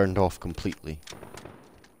streaks were turned off completely.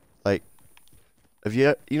 Like, have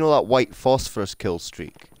you know that white phosphorus kill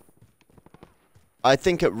streak? I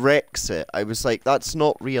think it wrecks it. I was like, that's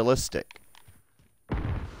not realistic.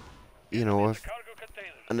 You know,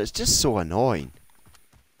 and it's just so annoying.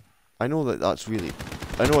 I know that that's really,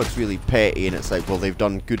 I know it's really petty, and it's like, well, they've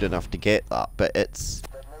done good enough to get that, but it's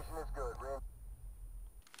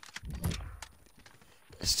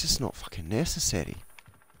just not fucking necessary.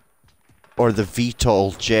 Or the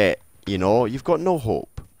VTOL jet, you know, you've got no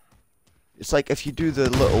hope. It's like if you do the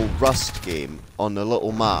little Rust game on the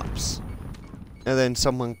little maps, and then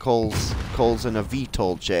someone calls in a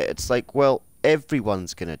VTOL jet, it's like, well,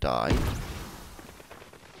 everyone's gonna die.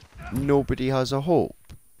 Nobody has a hope.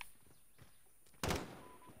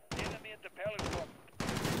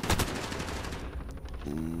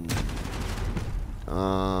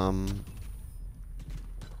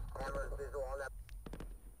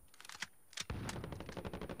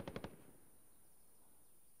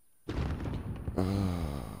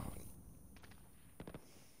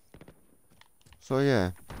 So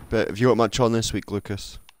yeah, but have you got much on this week,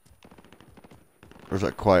 Lucas? Or is it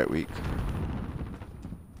a quiet week?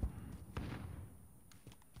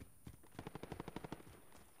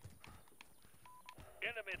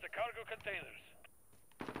 Enemy at the cargo containers.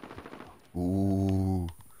 Ooh.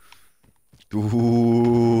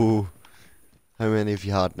 Ooh. How many have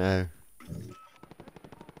you had now?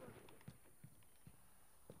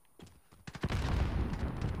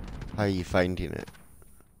 How are you finding it?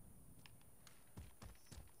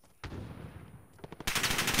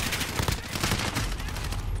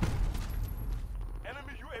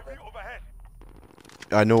 Enemy UAV overhead.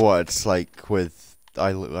 I know what it's like with...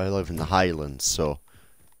 I live in the Highlands, so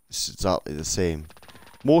it's exactly the same.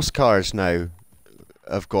 Most cars now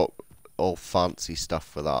have got all fancy stuff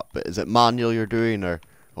for that, but is it manual you're doing or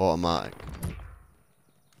automatic?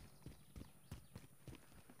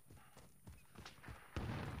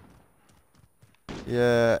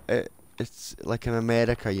 Yeah, it's like in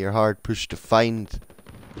America, you're hard pushed to find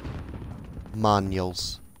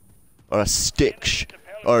manuals or a stick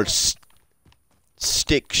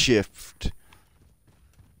stick shift.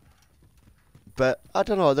 But I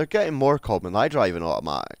don't know, they're getting more common. I drive an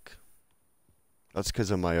automatic. That's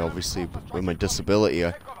because of my, obviously, with my disability,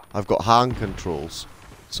 I've got hand controls,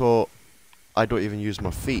 so I don't even use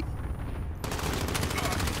my feet.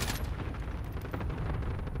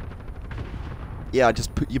 Yeah,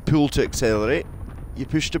 you pull to accelerate, you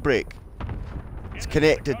push to brake. It's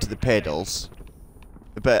connected to the pedals,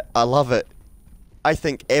 but I love it. I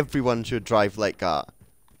think everyone should drive like that.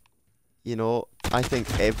 You know, I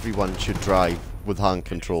think everyone should drive with hand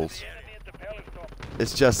controls.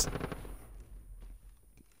 It's just...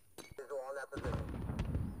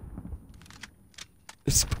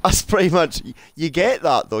 That's pretty much... You get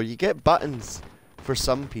that, though. You get buttons for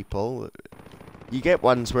some people. You get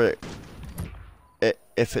ones where...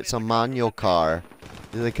 if it's a manual car,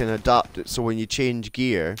 they can adapt it so when you change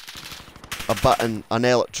gear, a button, an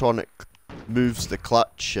electronic moves the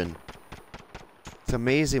clutch, and it's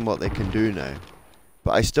amazing what they can do now.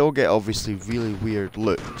 But I still get obviously really weird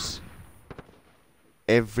looks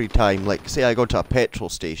every time. Like, say I go to a petrol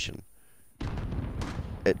station,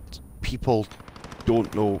 people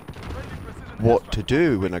don't know what to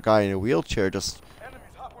do when a guy in a wheelchair just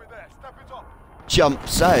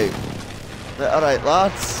jumps out. Alright,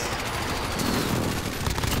 lads.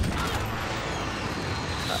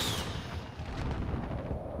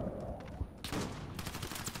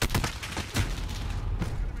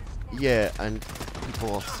 Yeah, and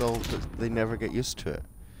people are still, they never get used to it.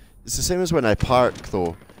 It's the same as when I park,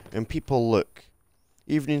 though, and people look.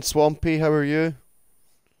 Evening, Swampy, how are you?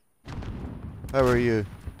 How are you?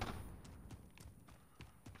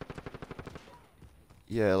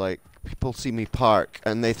 Yeah, like, people see me park,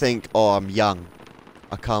 and they think, oh, I'm young.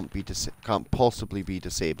 I can't possibly be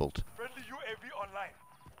disabled. Friendly UAV online.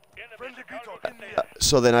 Friendly VTOL in the air.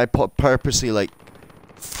 So then I purposely, like,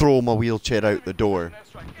 throw my wheelchair out the door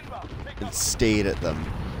and stare at them.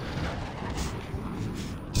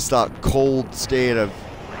 Just that cold stare of,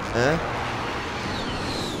 eh?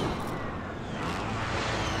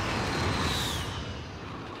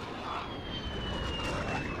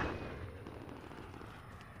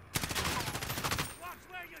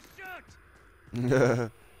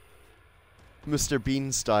 Mr.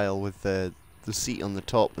 Bean style with the seat on the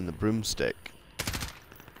top and the broomstick.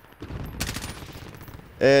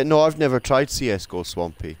 No, I've never tried CS:GO,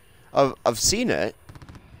 Swampy. I've seen it,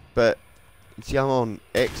 but see, I'm on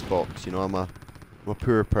Xbox. You know, I'm a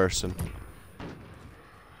poor person.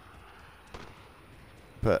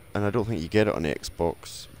 And I don't think you get it on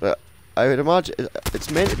Xbox. But I would imagine it's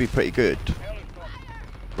meant to be pretty good.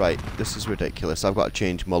 Right, this is ridiculous. I've got to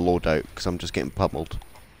change my loadout because I'm just getting pummeled.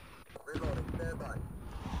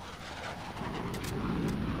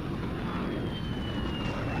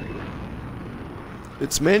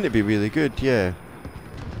 It's meant to be really good, yeah.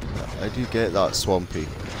 I do get that, Swampy.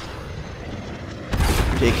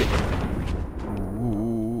 Take it.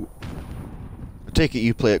 Ooh. I take it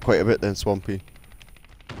you play it quite a bit then, Swampy.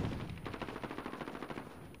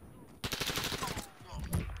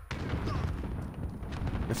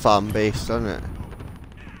 The fan base, isn't it?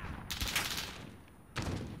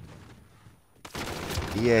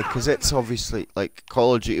 Yeah, because it's obviously, like,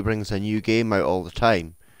 Call of Duty brings a new game out all the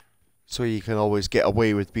time. So you can always get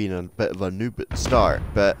away with being a bit of a noob at the start,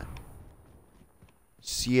 but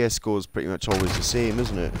CSGO is pretty much always the same,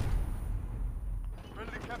 isn't it?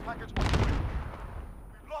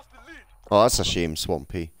 Oh, that's a shame,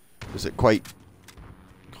 Swampy. Is it quite...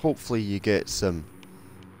 Hopefully you get some...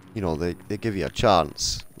 You know, they give you a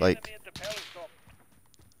chance. Like...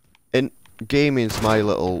 In gaming's my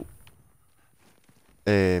little...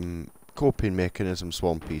 coping mechanism,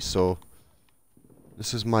 Swampy, so...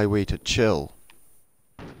 This is my way to chill.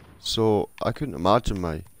 So, I couldn't imagine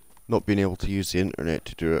my not being able to use the internet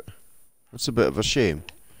to do it. That's a bit of a shame.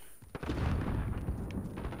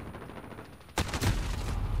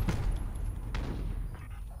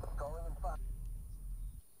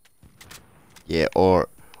 Yeah, or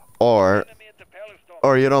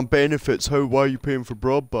you're on benefits, why are you paying for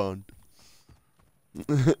broadband?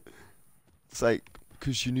 It's like,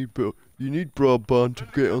 because you need broadband to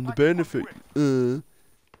get on the benefit.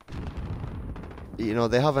 You know,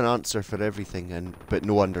 they have an answer for everything, but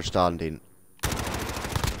no understanding.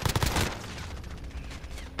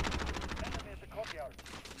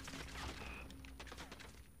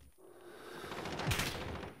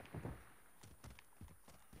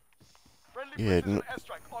 Yeah,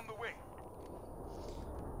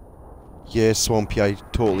 yeah, Swampy, I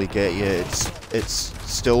totally get you. It's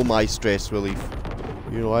still my stress relief.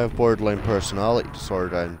 You know, I have borderline personality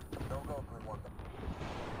disorder, and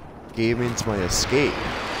gaming's my escape.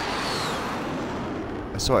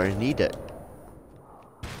 I sort of need it.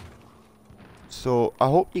 So, I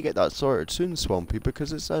hope you get that sorted soon, Swampy,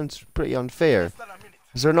 because it sounds pretty unfair.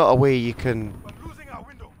 Is there not a way you can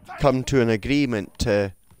come to an agreement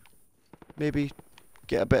to maybe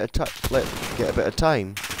get a bit of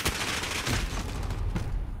time?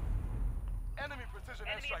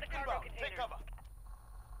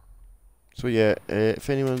 So yeah, if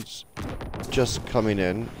anyone's just coming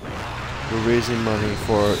in, we're raising money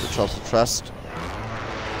for the Trussell Trust.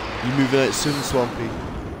 You moving out soon, Swampy?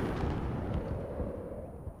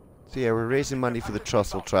 So yeah, we're raising money for the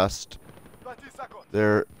Trussell Trust.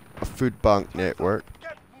 They're a food bank network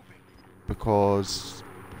because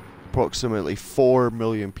approximately 4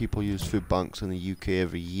 million people use food banks in the UK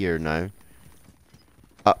every year now.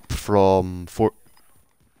 Up from 4...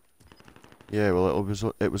 Yeah, well,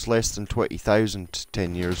 it was less than 20,000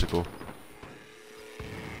 10 years ago.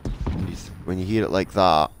 When you hear it like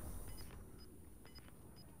that,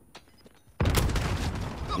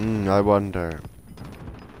 I wonder,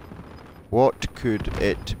 what could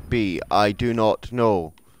it be? I do not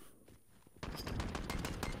know.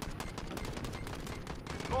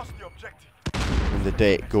 And the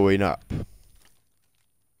debt going up.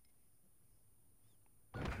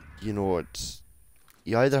 You know, it's...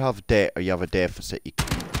 You either have debt or you have a deficit.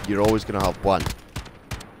 You're always going to have one.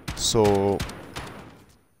 So...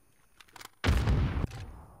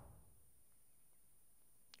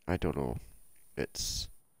 I don't know. It's...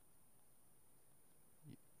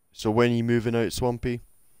 So when are you moving out, Swampy?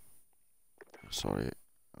 Sorry,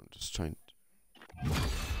 I'm just trying...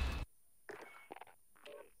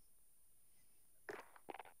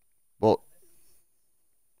 Well...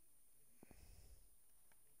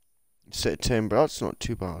 September, that's not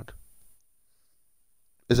too bad.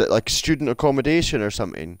 Is it like student accommodation or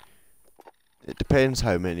something? It depends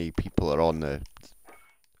how many people are on the...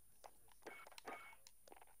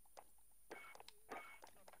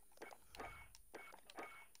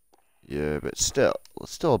 Yeah, but still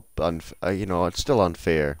you know, it's still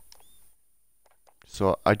unfair.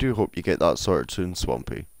 So I do hope you get that sorted soon,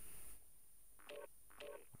 Swampy.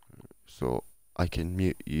 So I can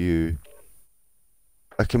mute you.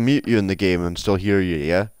 I can mute you in the game and still hear you,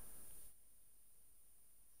 yeah?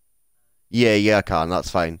 Yeah, I can,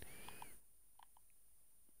 that's fine.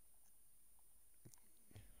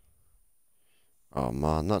 Oh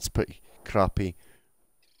man, that's pretty crappy.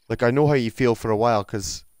 Like, I know how you feel for a while,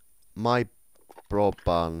 because my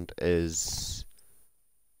broadband is...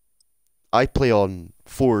 I play on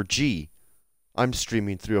 4G. I'm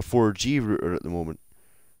streaming through a 4G router at the moment.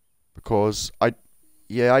 Because I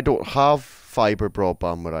don't have fibre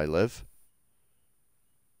broadband where I live.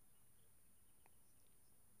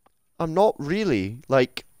 I'm not really.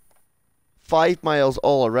 Like, 5 miles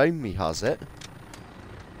all around me has it.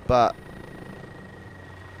 But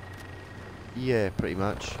yeah, pretty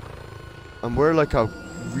much. And we're like a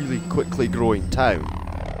really quickly growing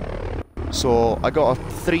town. So I got a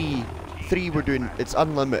 3 we're doing, it's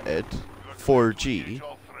unlimited 4G.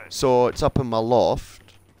 So it's up in my loft.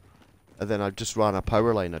 And then I've just ran a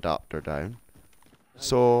power line adapter down.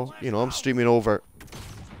 So, you know, I'm streaming over,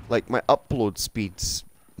 like my upload speeds,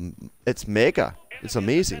 it's mega. It's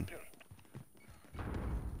amazing.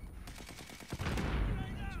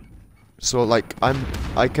 So like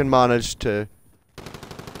I can manage to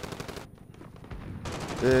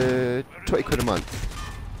 20 quid a month.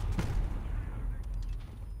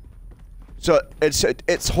 So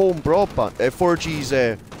it's home broadband. 4G's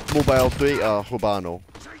mobile data, Hobano.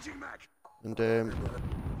 And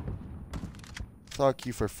thank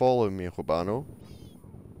you for following me, Hobano.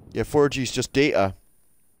 Yeah, 4G's just data.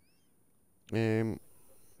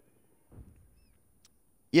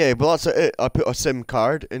 Yeah, but that's it. I put a SIM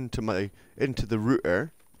card into the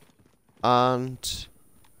router, and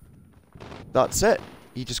that's it.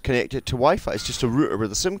 You just connect it to Wi-Fi. It's just a router with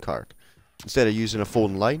a SIM card instead of using a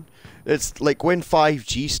phone line. It's like when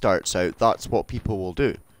 5G starts out, that's what people will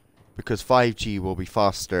do, because 5G will be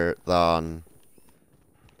faster than,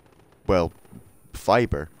 well,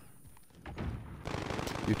 fiber.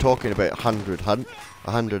 You're talking about 100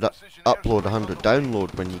 upload, 100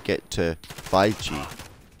 download when you get to 5G.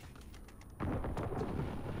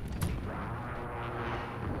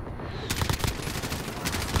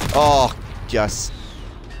 Oh, yes.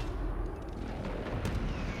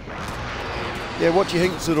 Yeah, what do you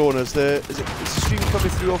think, Zerona? Is the stream coming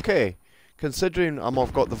through okay? Considering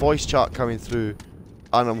I've got the voice chat coming through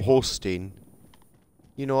and I'm hosting,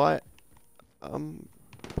 you know, I'm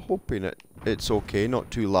hoping it's okay,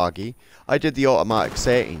 not too laggy. I did the automatic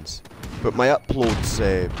settings, but my upload's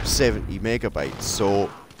 70 megabytes, so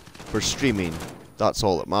for streaming, that's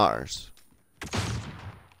all that matters.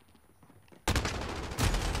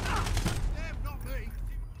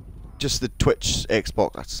 Just the Twitch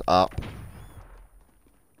Xbox app.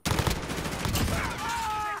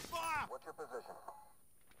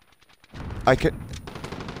 I could.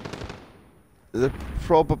 There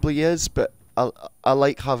probably is, but I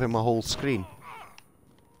like having my whole screen.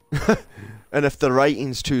 And if the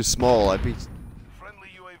writing's too small, I'd be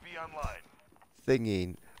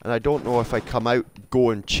thinking. And I don't know if I come out, go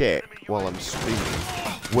and check while I'm streaming.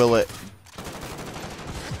 Will it?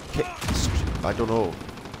 I don't know.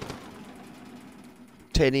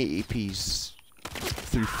 1080p's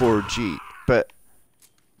through 4G, but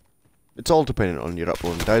it's all dependent on your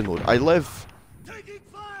upload and download. I live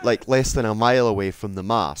like less than a mile away from the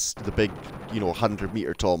mast, the big, you know,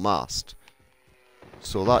 100-meter tall mast,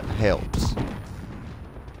 so that helps.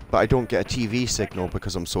 But I don't get a TV signal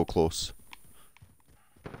because I'm so close.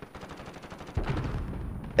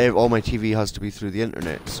 All my TV has to be through the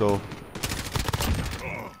internet, so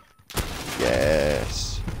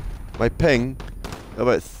yes. My ping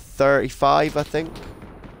about 35, I think.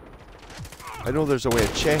 I know there's a way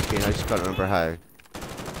of checking, I just can't remember how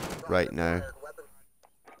right now.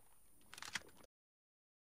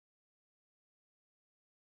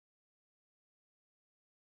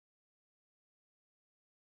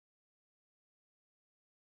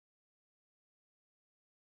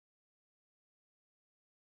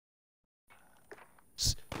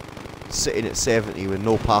 Sitting at 70 with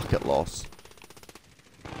no packet loss.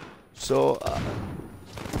 So,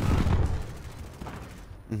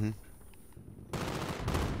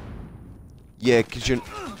 yeah, because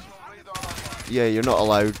you're not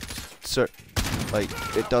allowed, like,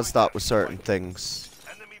 it does that with certain things.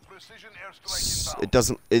 It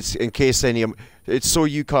doesn't, it's in case it's so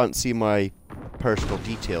you can't see my personal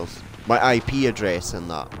details, my IP address and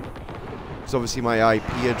that. So obviously my IP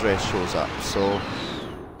address shows up, so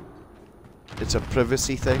it's a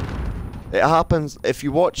privacy thing. It happens if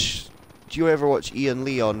you watch, do you ever watch Ian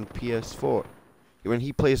Lee on PS4? When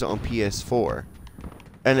he plays it on PS4,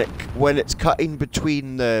 and when it's cutting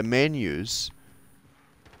between the menus,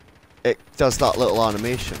 it does that little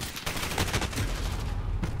animation.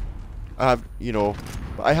 You know,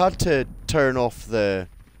 but I had to turn off the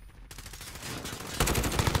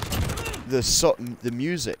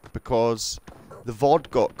music because the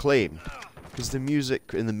VOD got claimed because the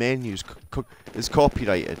music in the menus is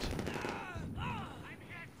copyrighted.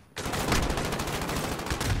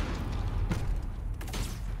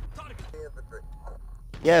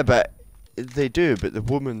 Yeah, but they do, but the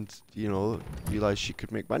woman, you know, realised she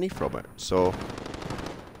could make money from it, so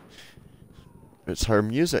it's her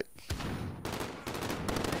music.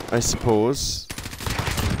 I suppose.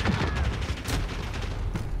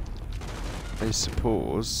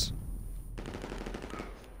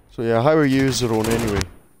 So yeah, how are you, Zerone, anyway?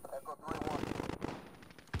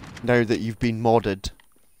 Now that you've been modded.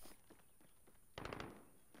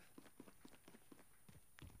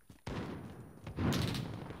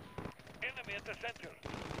 Enemy at the center.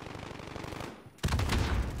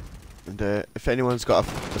 And if anyone's got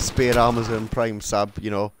a spare Amazon Prime sub,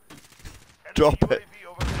 you know, Enemy drop it. UAV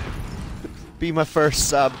overhead. Be my first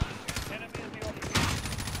sub. Enemy in the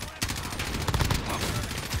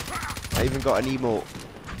offensive. I even got an emote.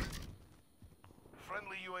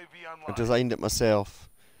 Friendly UAV I online. designed it myself.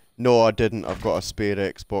 No, I didn't. I've got a spare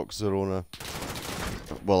Xbox Zerona.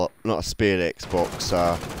 Well, not a spare Xbox.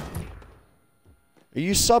 Are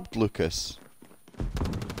you subbed, Lucas?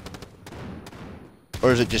 Or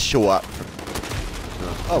does it just show up? No.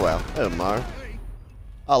 Oh well, it doesn't matter.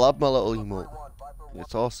 I love my little emote.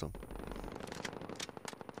 It's awesome.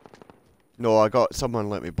 No, I got someone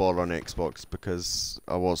let me borrow on Xbox because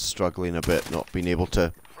I was struggling a bit, not being able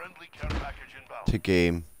to Friendly care package inbound.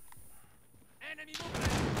 game.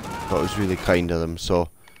 Thought it was really kind of them, so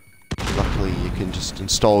luckily you can just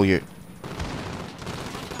install your...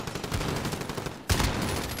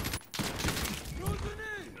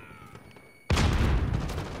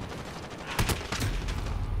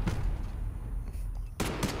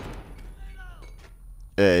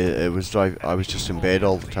 I was just in bed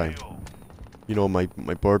all the time. You know, my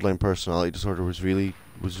borderline personality disorder was really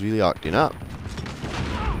acting up.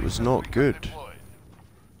 It was not good.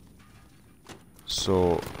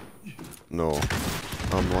 So, no,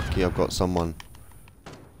 I'm lucky I've got someone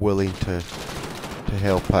willing to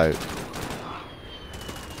help out.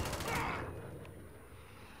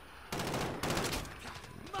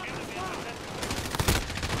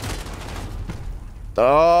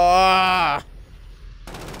 Ah!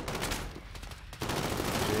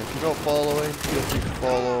 If you're not following, feel free to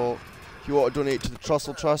follow. If you want to donate to the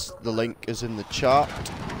Trussell Trust, the link is in the chat.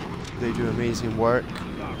 They do amazing work.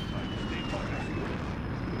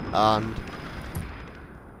 And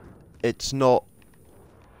it's not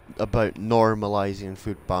about normalising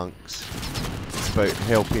food banks. It's about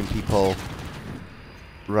helping people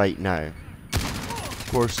right now. Of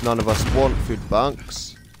course, none of us want food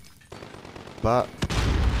banks, but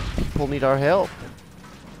people need our help.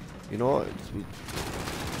 You know, it's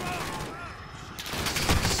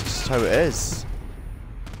just how it is.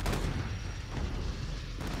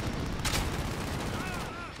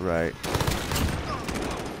 Right.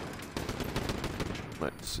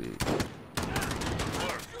 Let's see.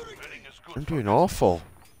 I'm doing awful.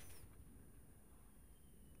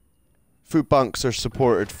 Food banks are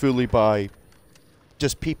supported fully by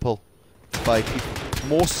just people. By people.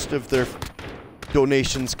 Most of their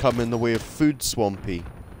donations come in the way of food swampy.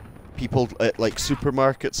 People at like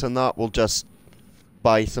supermarkets and that will just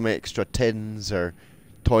buy some extra tins or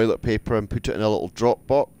toilet paper and put it in a little drop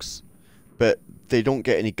box. But they don't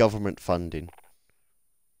get any government funding.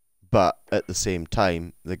 But at the same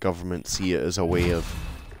time, the government see it as a way of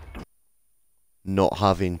not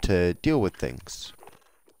having to deal with things.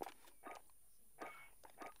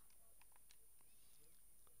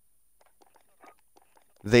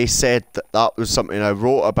 They said that that was something I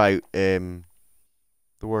wrote about the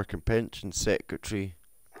Work and Pension Secretary.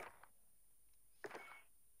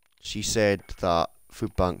 She said that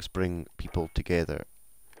food banks bring people together.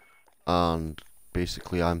 And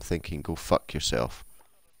basically I'm thinking, go fuck yourself.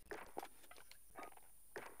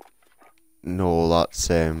 No, that's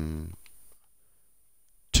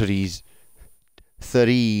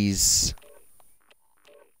Therese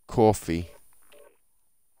Coffee.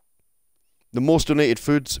 The most donated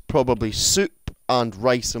foods, probably soup and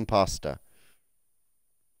rice and pasta.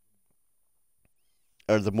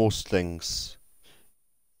 Are the most things.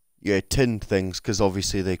 Yeah, tinned things, because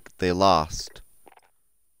obviously they last.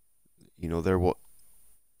 You know, they're what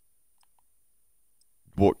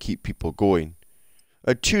keep people going.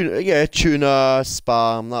 Tuna,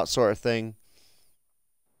 spam, that sort of thing.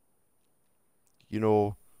 You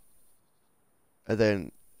know, and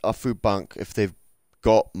then a food bank, if they've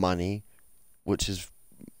got money, which is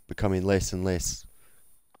becoming less and less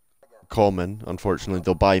common, unfortunately,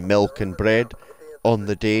 they'll buy milk and bread on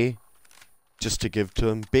the day just to give to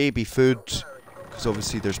them. Baby food, because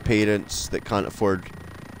obviously there's parents that can't afford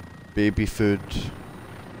baby food.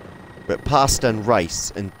 But pasta and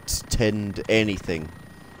rice and tinned anything.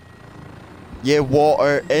 Yeah,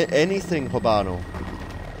 water, anything, Habano.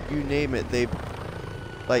 You name it,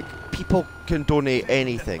 like, people can donate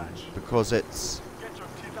anything because it's...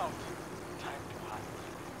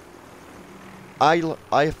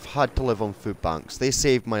 I've had to live on food banks. They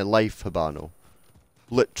saved my life, Habano.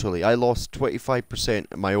 Literally, I lost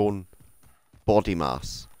 25% of my own body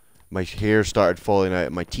mass my hair started falling out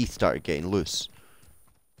and my teeth started getting loose.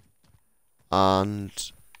 And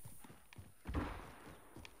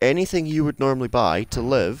anything you would normally buy to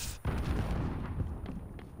live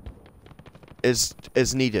is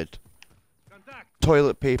needed.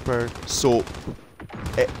 Toilet paper, soap,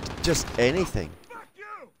 just anything.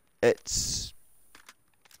 It's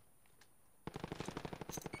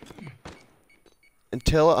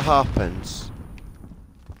until it happens.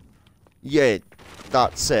 Yeah,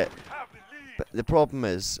 that's it. But the problem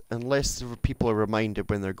is, unless the people are reminded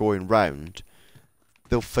when they're going round,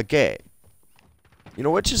 they'll forget. You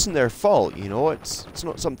know, which isn't their fault, you know, it's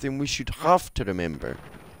not something we should have to remember.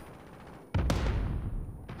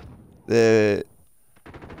 The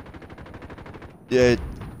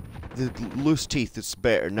loose teeth is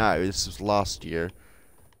better now. This was last year.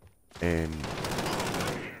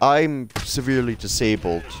 I'm severely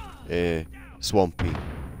disabled, Swampy.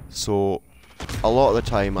 So a lot of the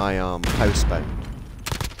time I am housebound.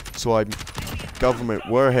 So government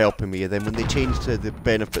were helping me, and then when they changed to the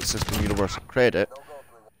benefit system universal credit,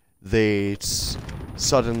 they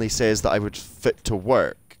suddenly says that I would fit to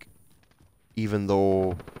work, even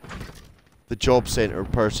though the job centre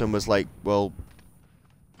person was like, well,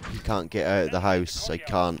 you can't get out of the house, I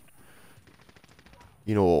can't,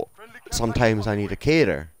 you know, sometimes I need a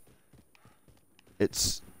carer.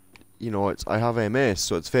 It's, you know, I have MS,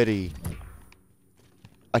 so it's very,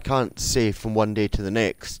 I can't say from one day to the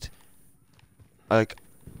next. I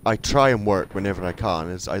try and work whenever I can.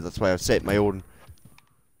 That's why I've set my own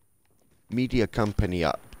media company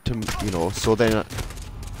up to, you know, so then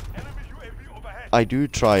I do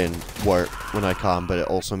try and work when I can, but it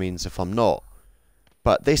also means if I'm not.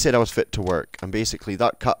 But they said I was fit to work, and basically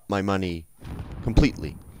that cut my money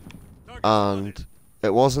completely. And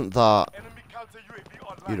it wasn't that,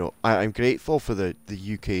 you know, I'm grateful for the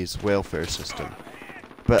UK's welfare system,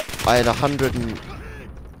 but I had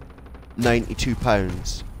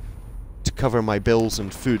 £192 to cover my bills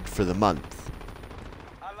and food for the month,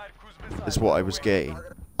 is what I was getting.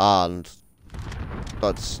 And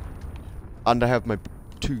I have my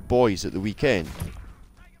 2 boys at the weekend.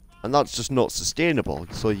 And that's just not sustainable.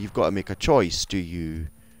 So you've got to make a choice. Do you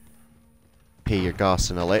pay your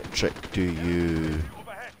gas and electric?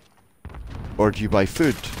 Or do you buy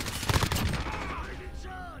food?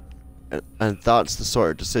 And that's the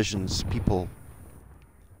sort of decisions people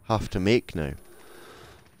have to make now.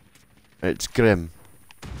 It's grim.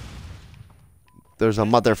 There's a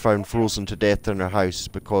mother found frozen to death in her house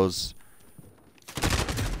because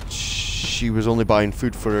she was only buying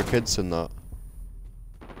food for her kids and that.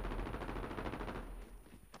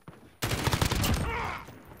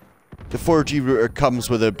 The 4G router comes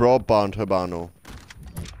with a broadband, Habano.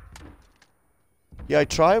 Yeah, I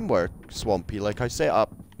try and work, Swampy. Like, I set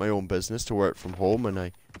up my own business to work from home,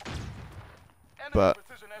 and but,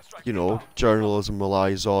 you know, journalism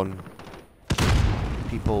relies on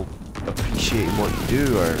people appreciating what you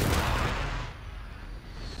do,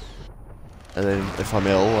 and then if I'm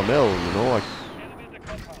ill, I'm ill, you know,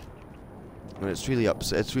 and it's really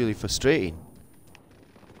it's really frustrating.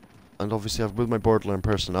 And obviously, with my borderline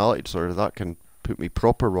personality disorder, that can put me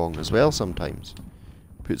proper wrong as well sometimes.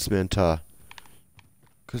 Puts me into...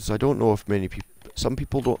 Because I don't know if many people... Some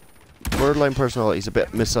people don't... Borderline personality is a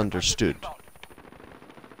bit misunderstood.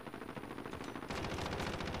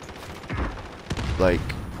 Like,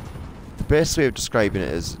 the best way of describing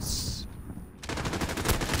it is... It's,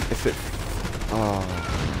 if it...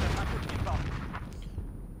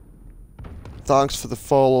 Thanks for the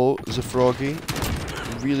follow, Zafroggy.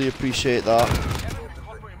 Really appreciate that.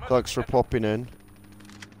 Thanks for popping in.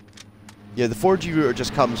 Yeah, the 4G router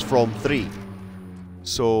just comes from 3.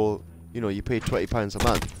 So, you know, you pay £20 a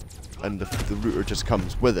month. And the router just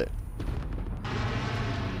comes with it.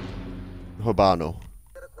 Habano.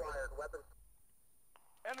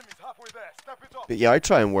 But yeah, I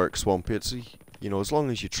try and work, Swampy. It's, you know, as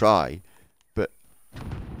long as you try. But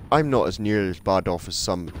I'm not as near as bad off as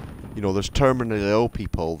some... You know, there's terminally ill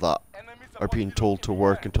people that are being told to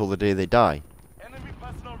work until the day they die.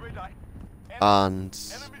 And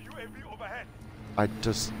I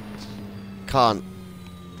just can't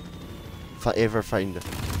ever find it.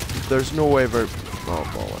 There's no ever... Oh,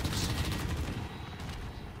 bollocks.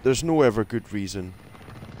 There's no ever good reason.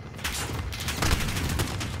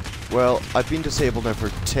 Well, I've been disabled now for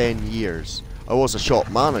 10 years. I was a shop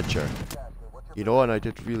manager. You know, and I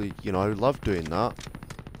did really... You know, I loved doing that.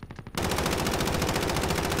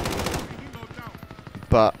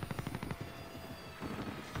 But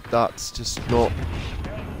that's just not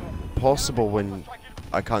possible when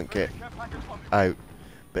I can't get out.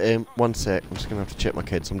 But one sec, I'm just gonna have to check my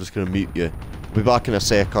kids. I'm just gonna mute you. I'll be back in a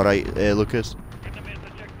sec, alright, Lucas? Enemy at the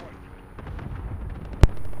checkpoint.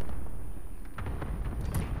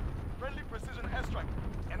 Friendly precision airstrike.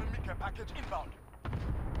 Enemy care package inbound.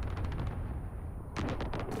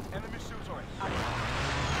 Enemy shield turret active.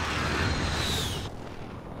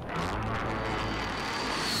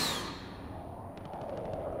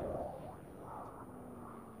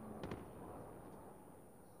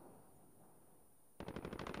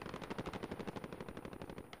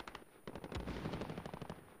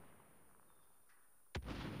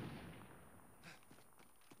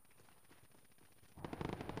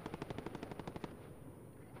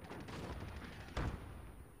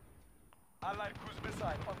 Allied cruise missile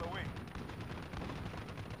on the way.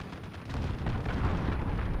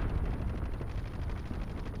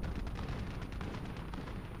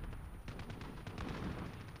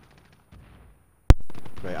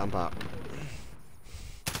 Right, I'm back.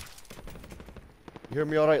 You hear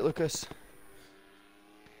me alright, Lucas?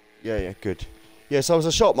 Yeah, good. Yes, I was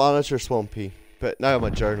a shop manager, Swampy, but now I'm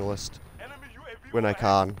a journalist. Enemy UAV When I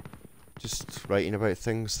overhead. can. Just writing about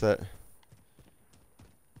things that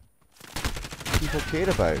people care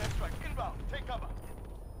about. Airstrike inbound. Take cover.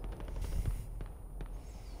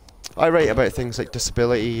 I write about things like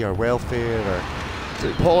disability or welfare or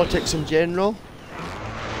politics in general.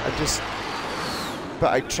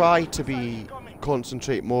 But I try to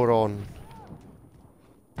concentrate more on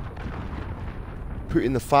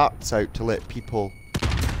putting the facts out to let people,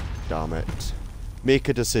 damn it, make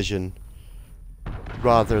a decision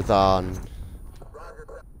rather than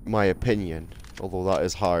my opinion, although that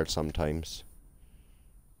is hard sometimes,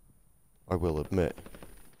 I will admit.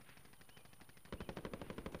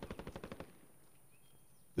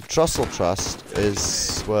 The Trussell Trust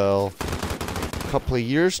is, well, a couple of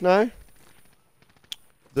years now.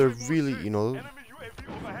 They're really, you know, Enemy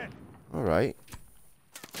UAV overhead. alright.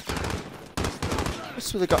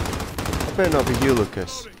 What's with the guy? I better not be you,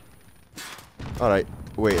 Lucas. Alright,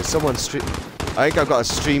 wait, is someone stream? I think I've got a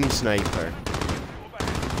stream sniper.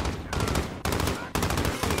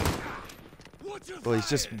 Well, he's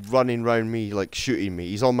just running round me, like shooting me.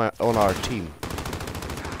 He's on our team.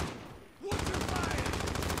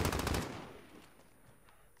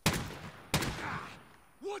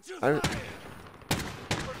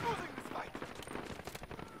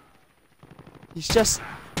 He's just...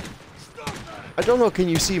 I don't know, can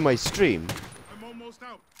you see my stream? I'm almost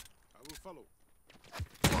out. I will follow.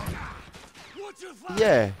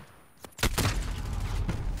 Yeah.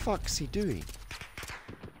 Fuck's he doing?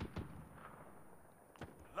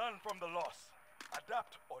 Learn from the loss.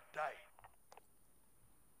 Adapt or die.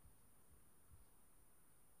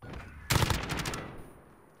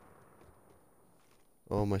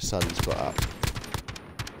 Oh, my son's got up.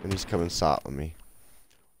 And he's come and sat with me.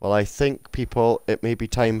 Well, I think, people, it may be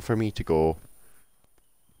time for me to go.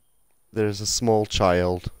 There's a small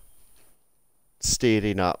child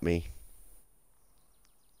staring at me.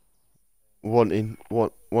 Wanting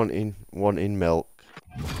milk.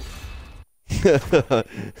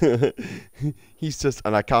 He's just,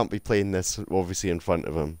 and I can't be playing this, obviously, in front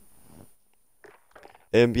of him.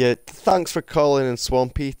 Yeah, thanks for calling in,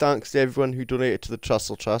 Swampy. Thanks to everyone who donated to the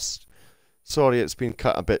Trussell Trust. Sorry it's been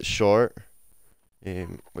cut a bit short.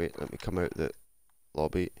 Wait, let me come out the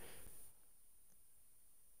lobby.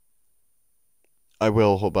 I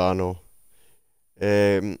will, Hobano.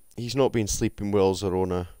 He's not been sleeping well,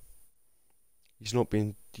 Zorona. He's not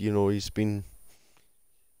been, you know, he's been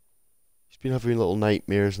having little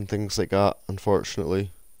nightmares and things like that,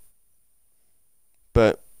 unfortunately.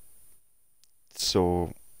 But,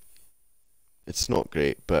 so, it's not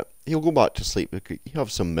great, but he'll go back to sleep. He'll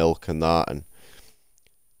have some milk and that and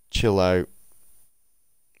chill out.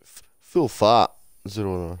 Full fat,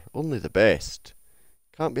 Zorona. Only the best.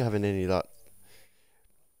 Can't be having any of that.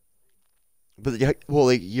 But, well,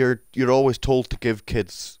 like, you're always told to give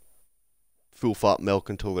kids full fat milk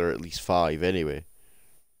until they're at least 5 anyway.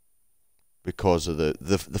 Because of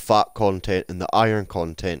the fat content and the iron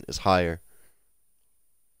content is higher.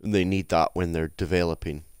 And they need that when they're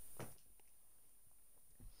developing.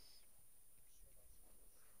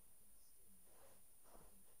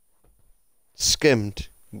 Skimmed.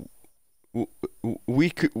 We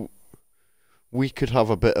could have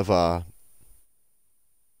a bit of a...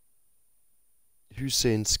 Who's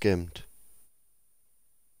saying skimmed?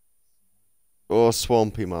 Oh,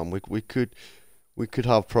 Swampy, man. We could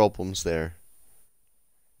have problems there.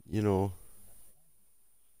 You know.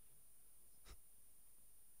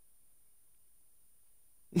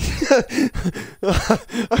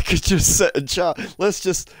 I could just sit and chat. Let's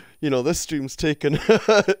just, you know, this stream's taken.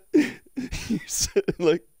 You sit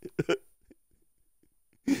like...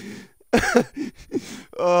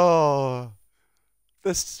 Oh,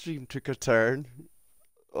 this stream took a turn.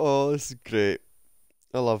 Oh, this is great.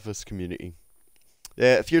 I love this community.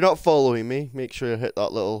 Yeah, if you're not following me, make sure you hit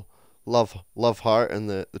that little love heart in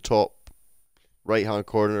the top right hand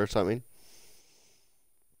corner or something.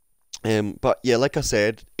 But yeah, like I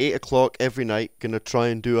said, 8 o'clock every night. Gonna try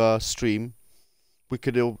and do a stream. We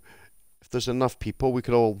could all, if there's enough people, we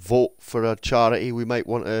could all vote for a charity we might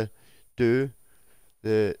want to do.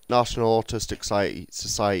 The National Autistic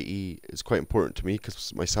Society is quite important to me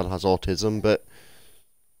because my son has autism. But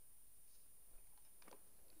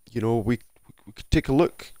you know, we could take a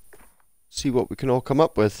look, see what we can all come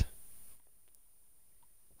up with.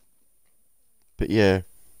 But yeah,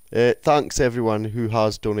 thanks everyone who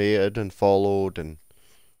has donated and followed, and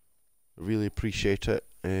I really appreciate it.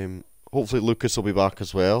 Hopefully Lucas will be back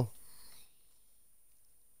as well.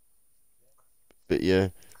 But yeah,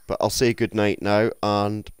 but I'll say good night now,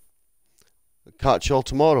 and catch you all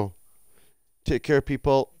tomorrow. Take care,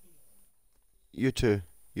 people. You too.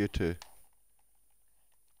 You too.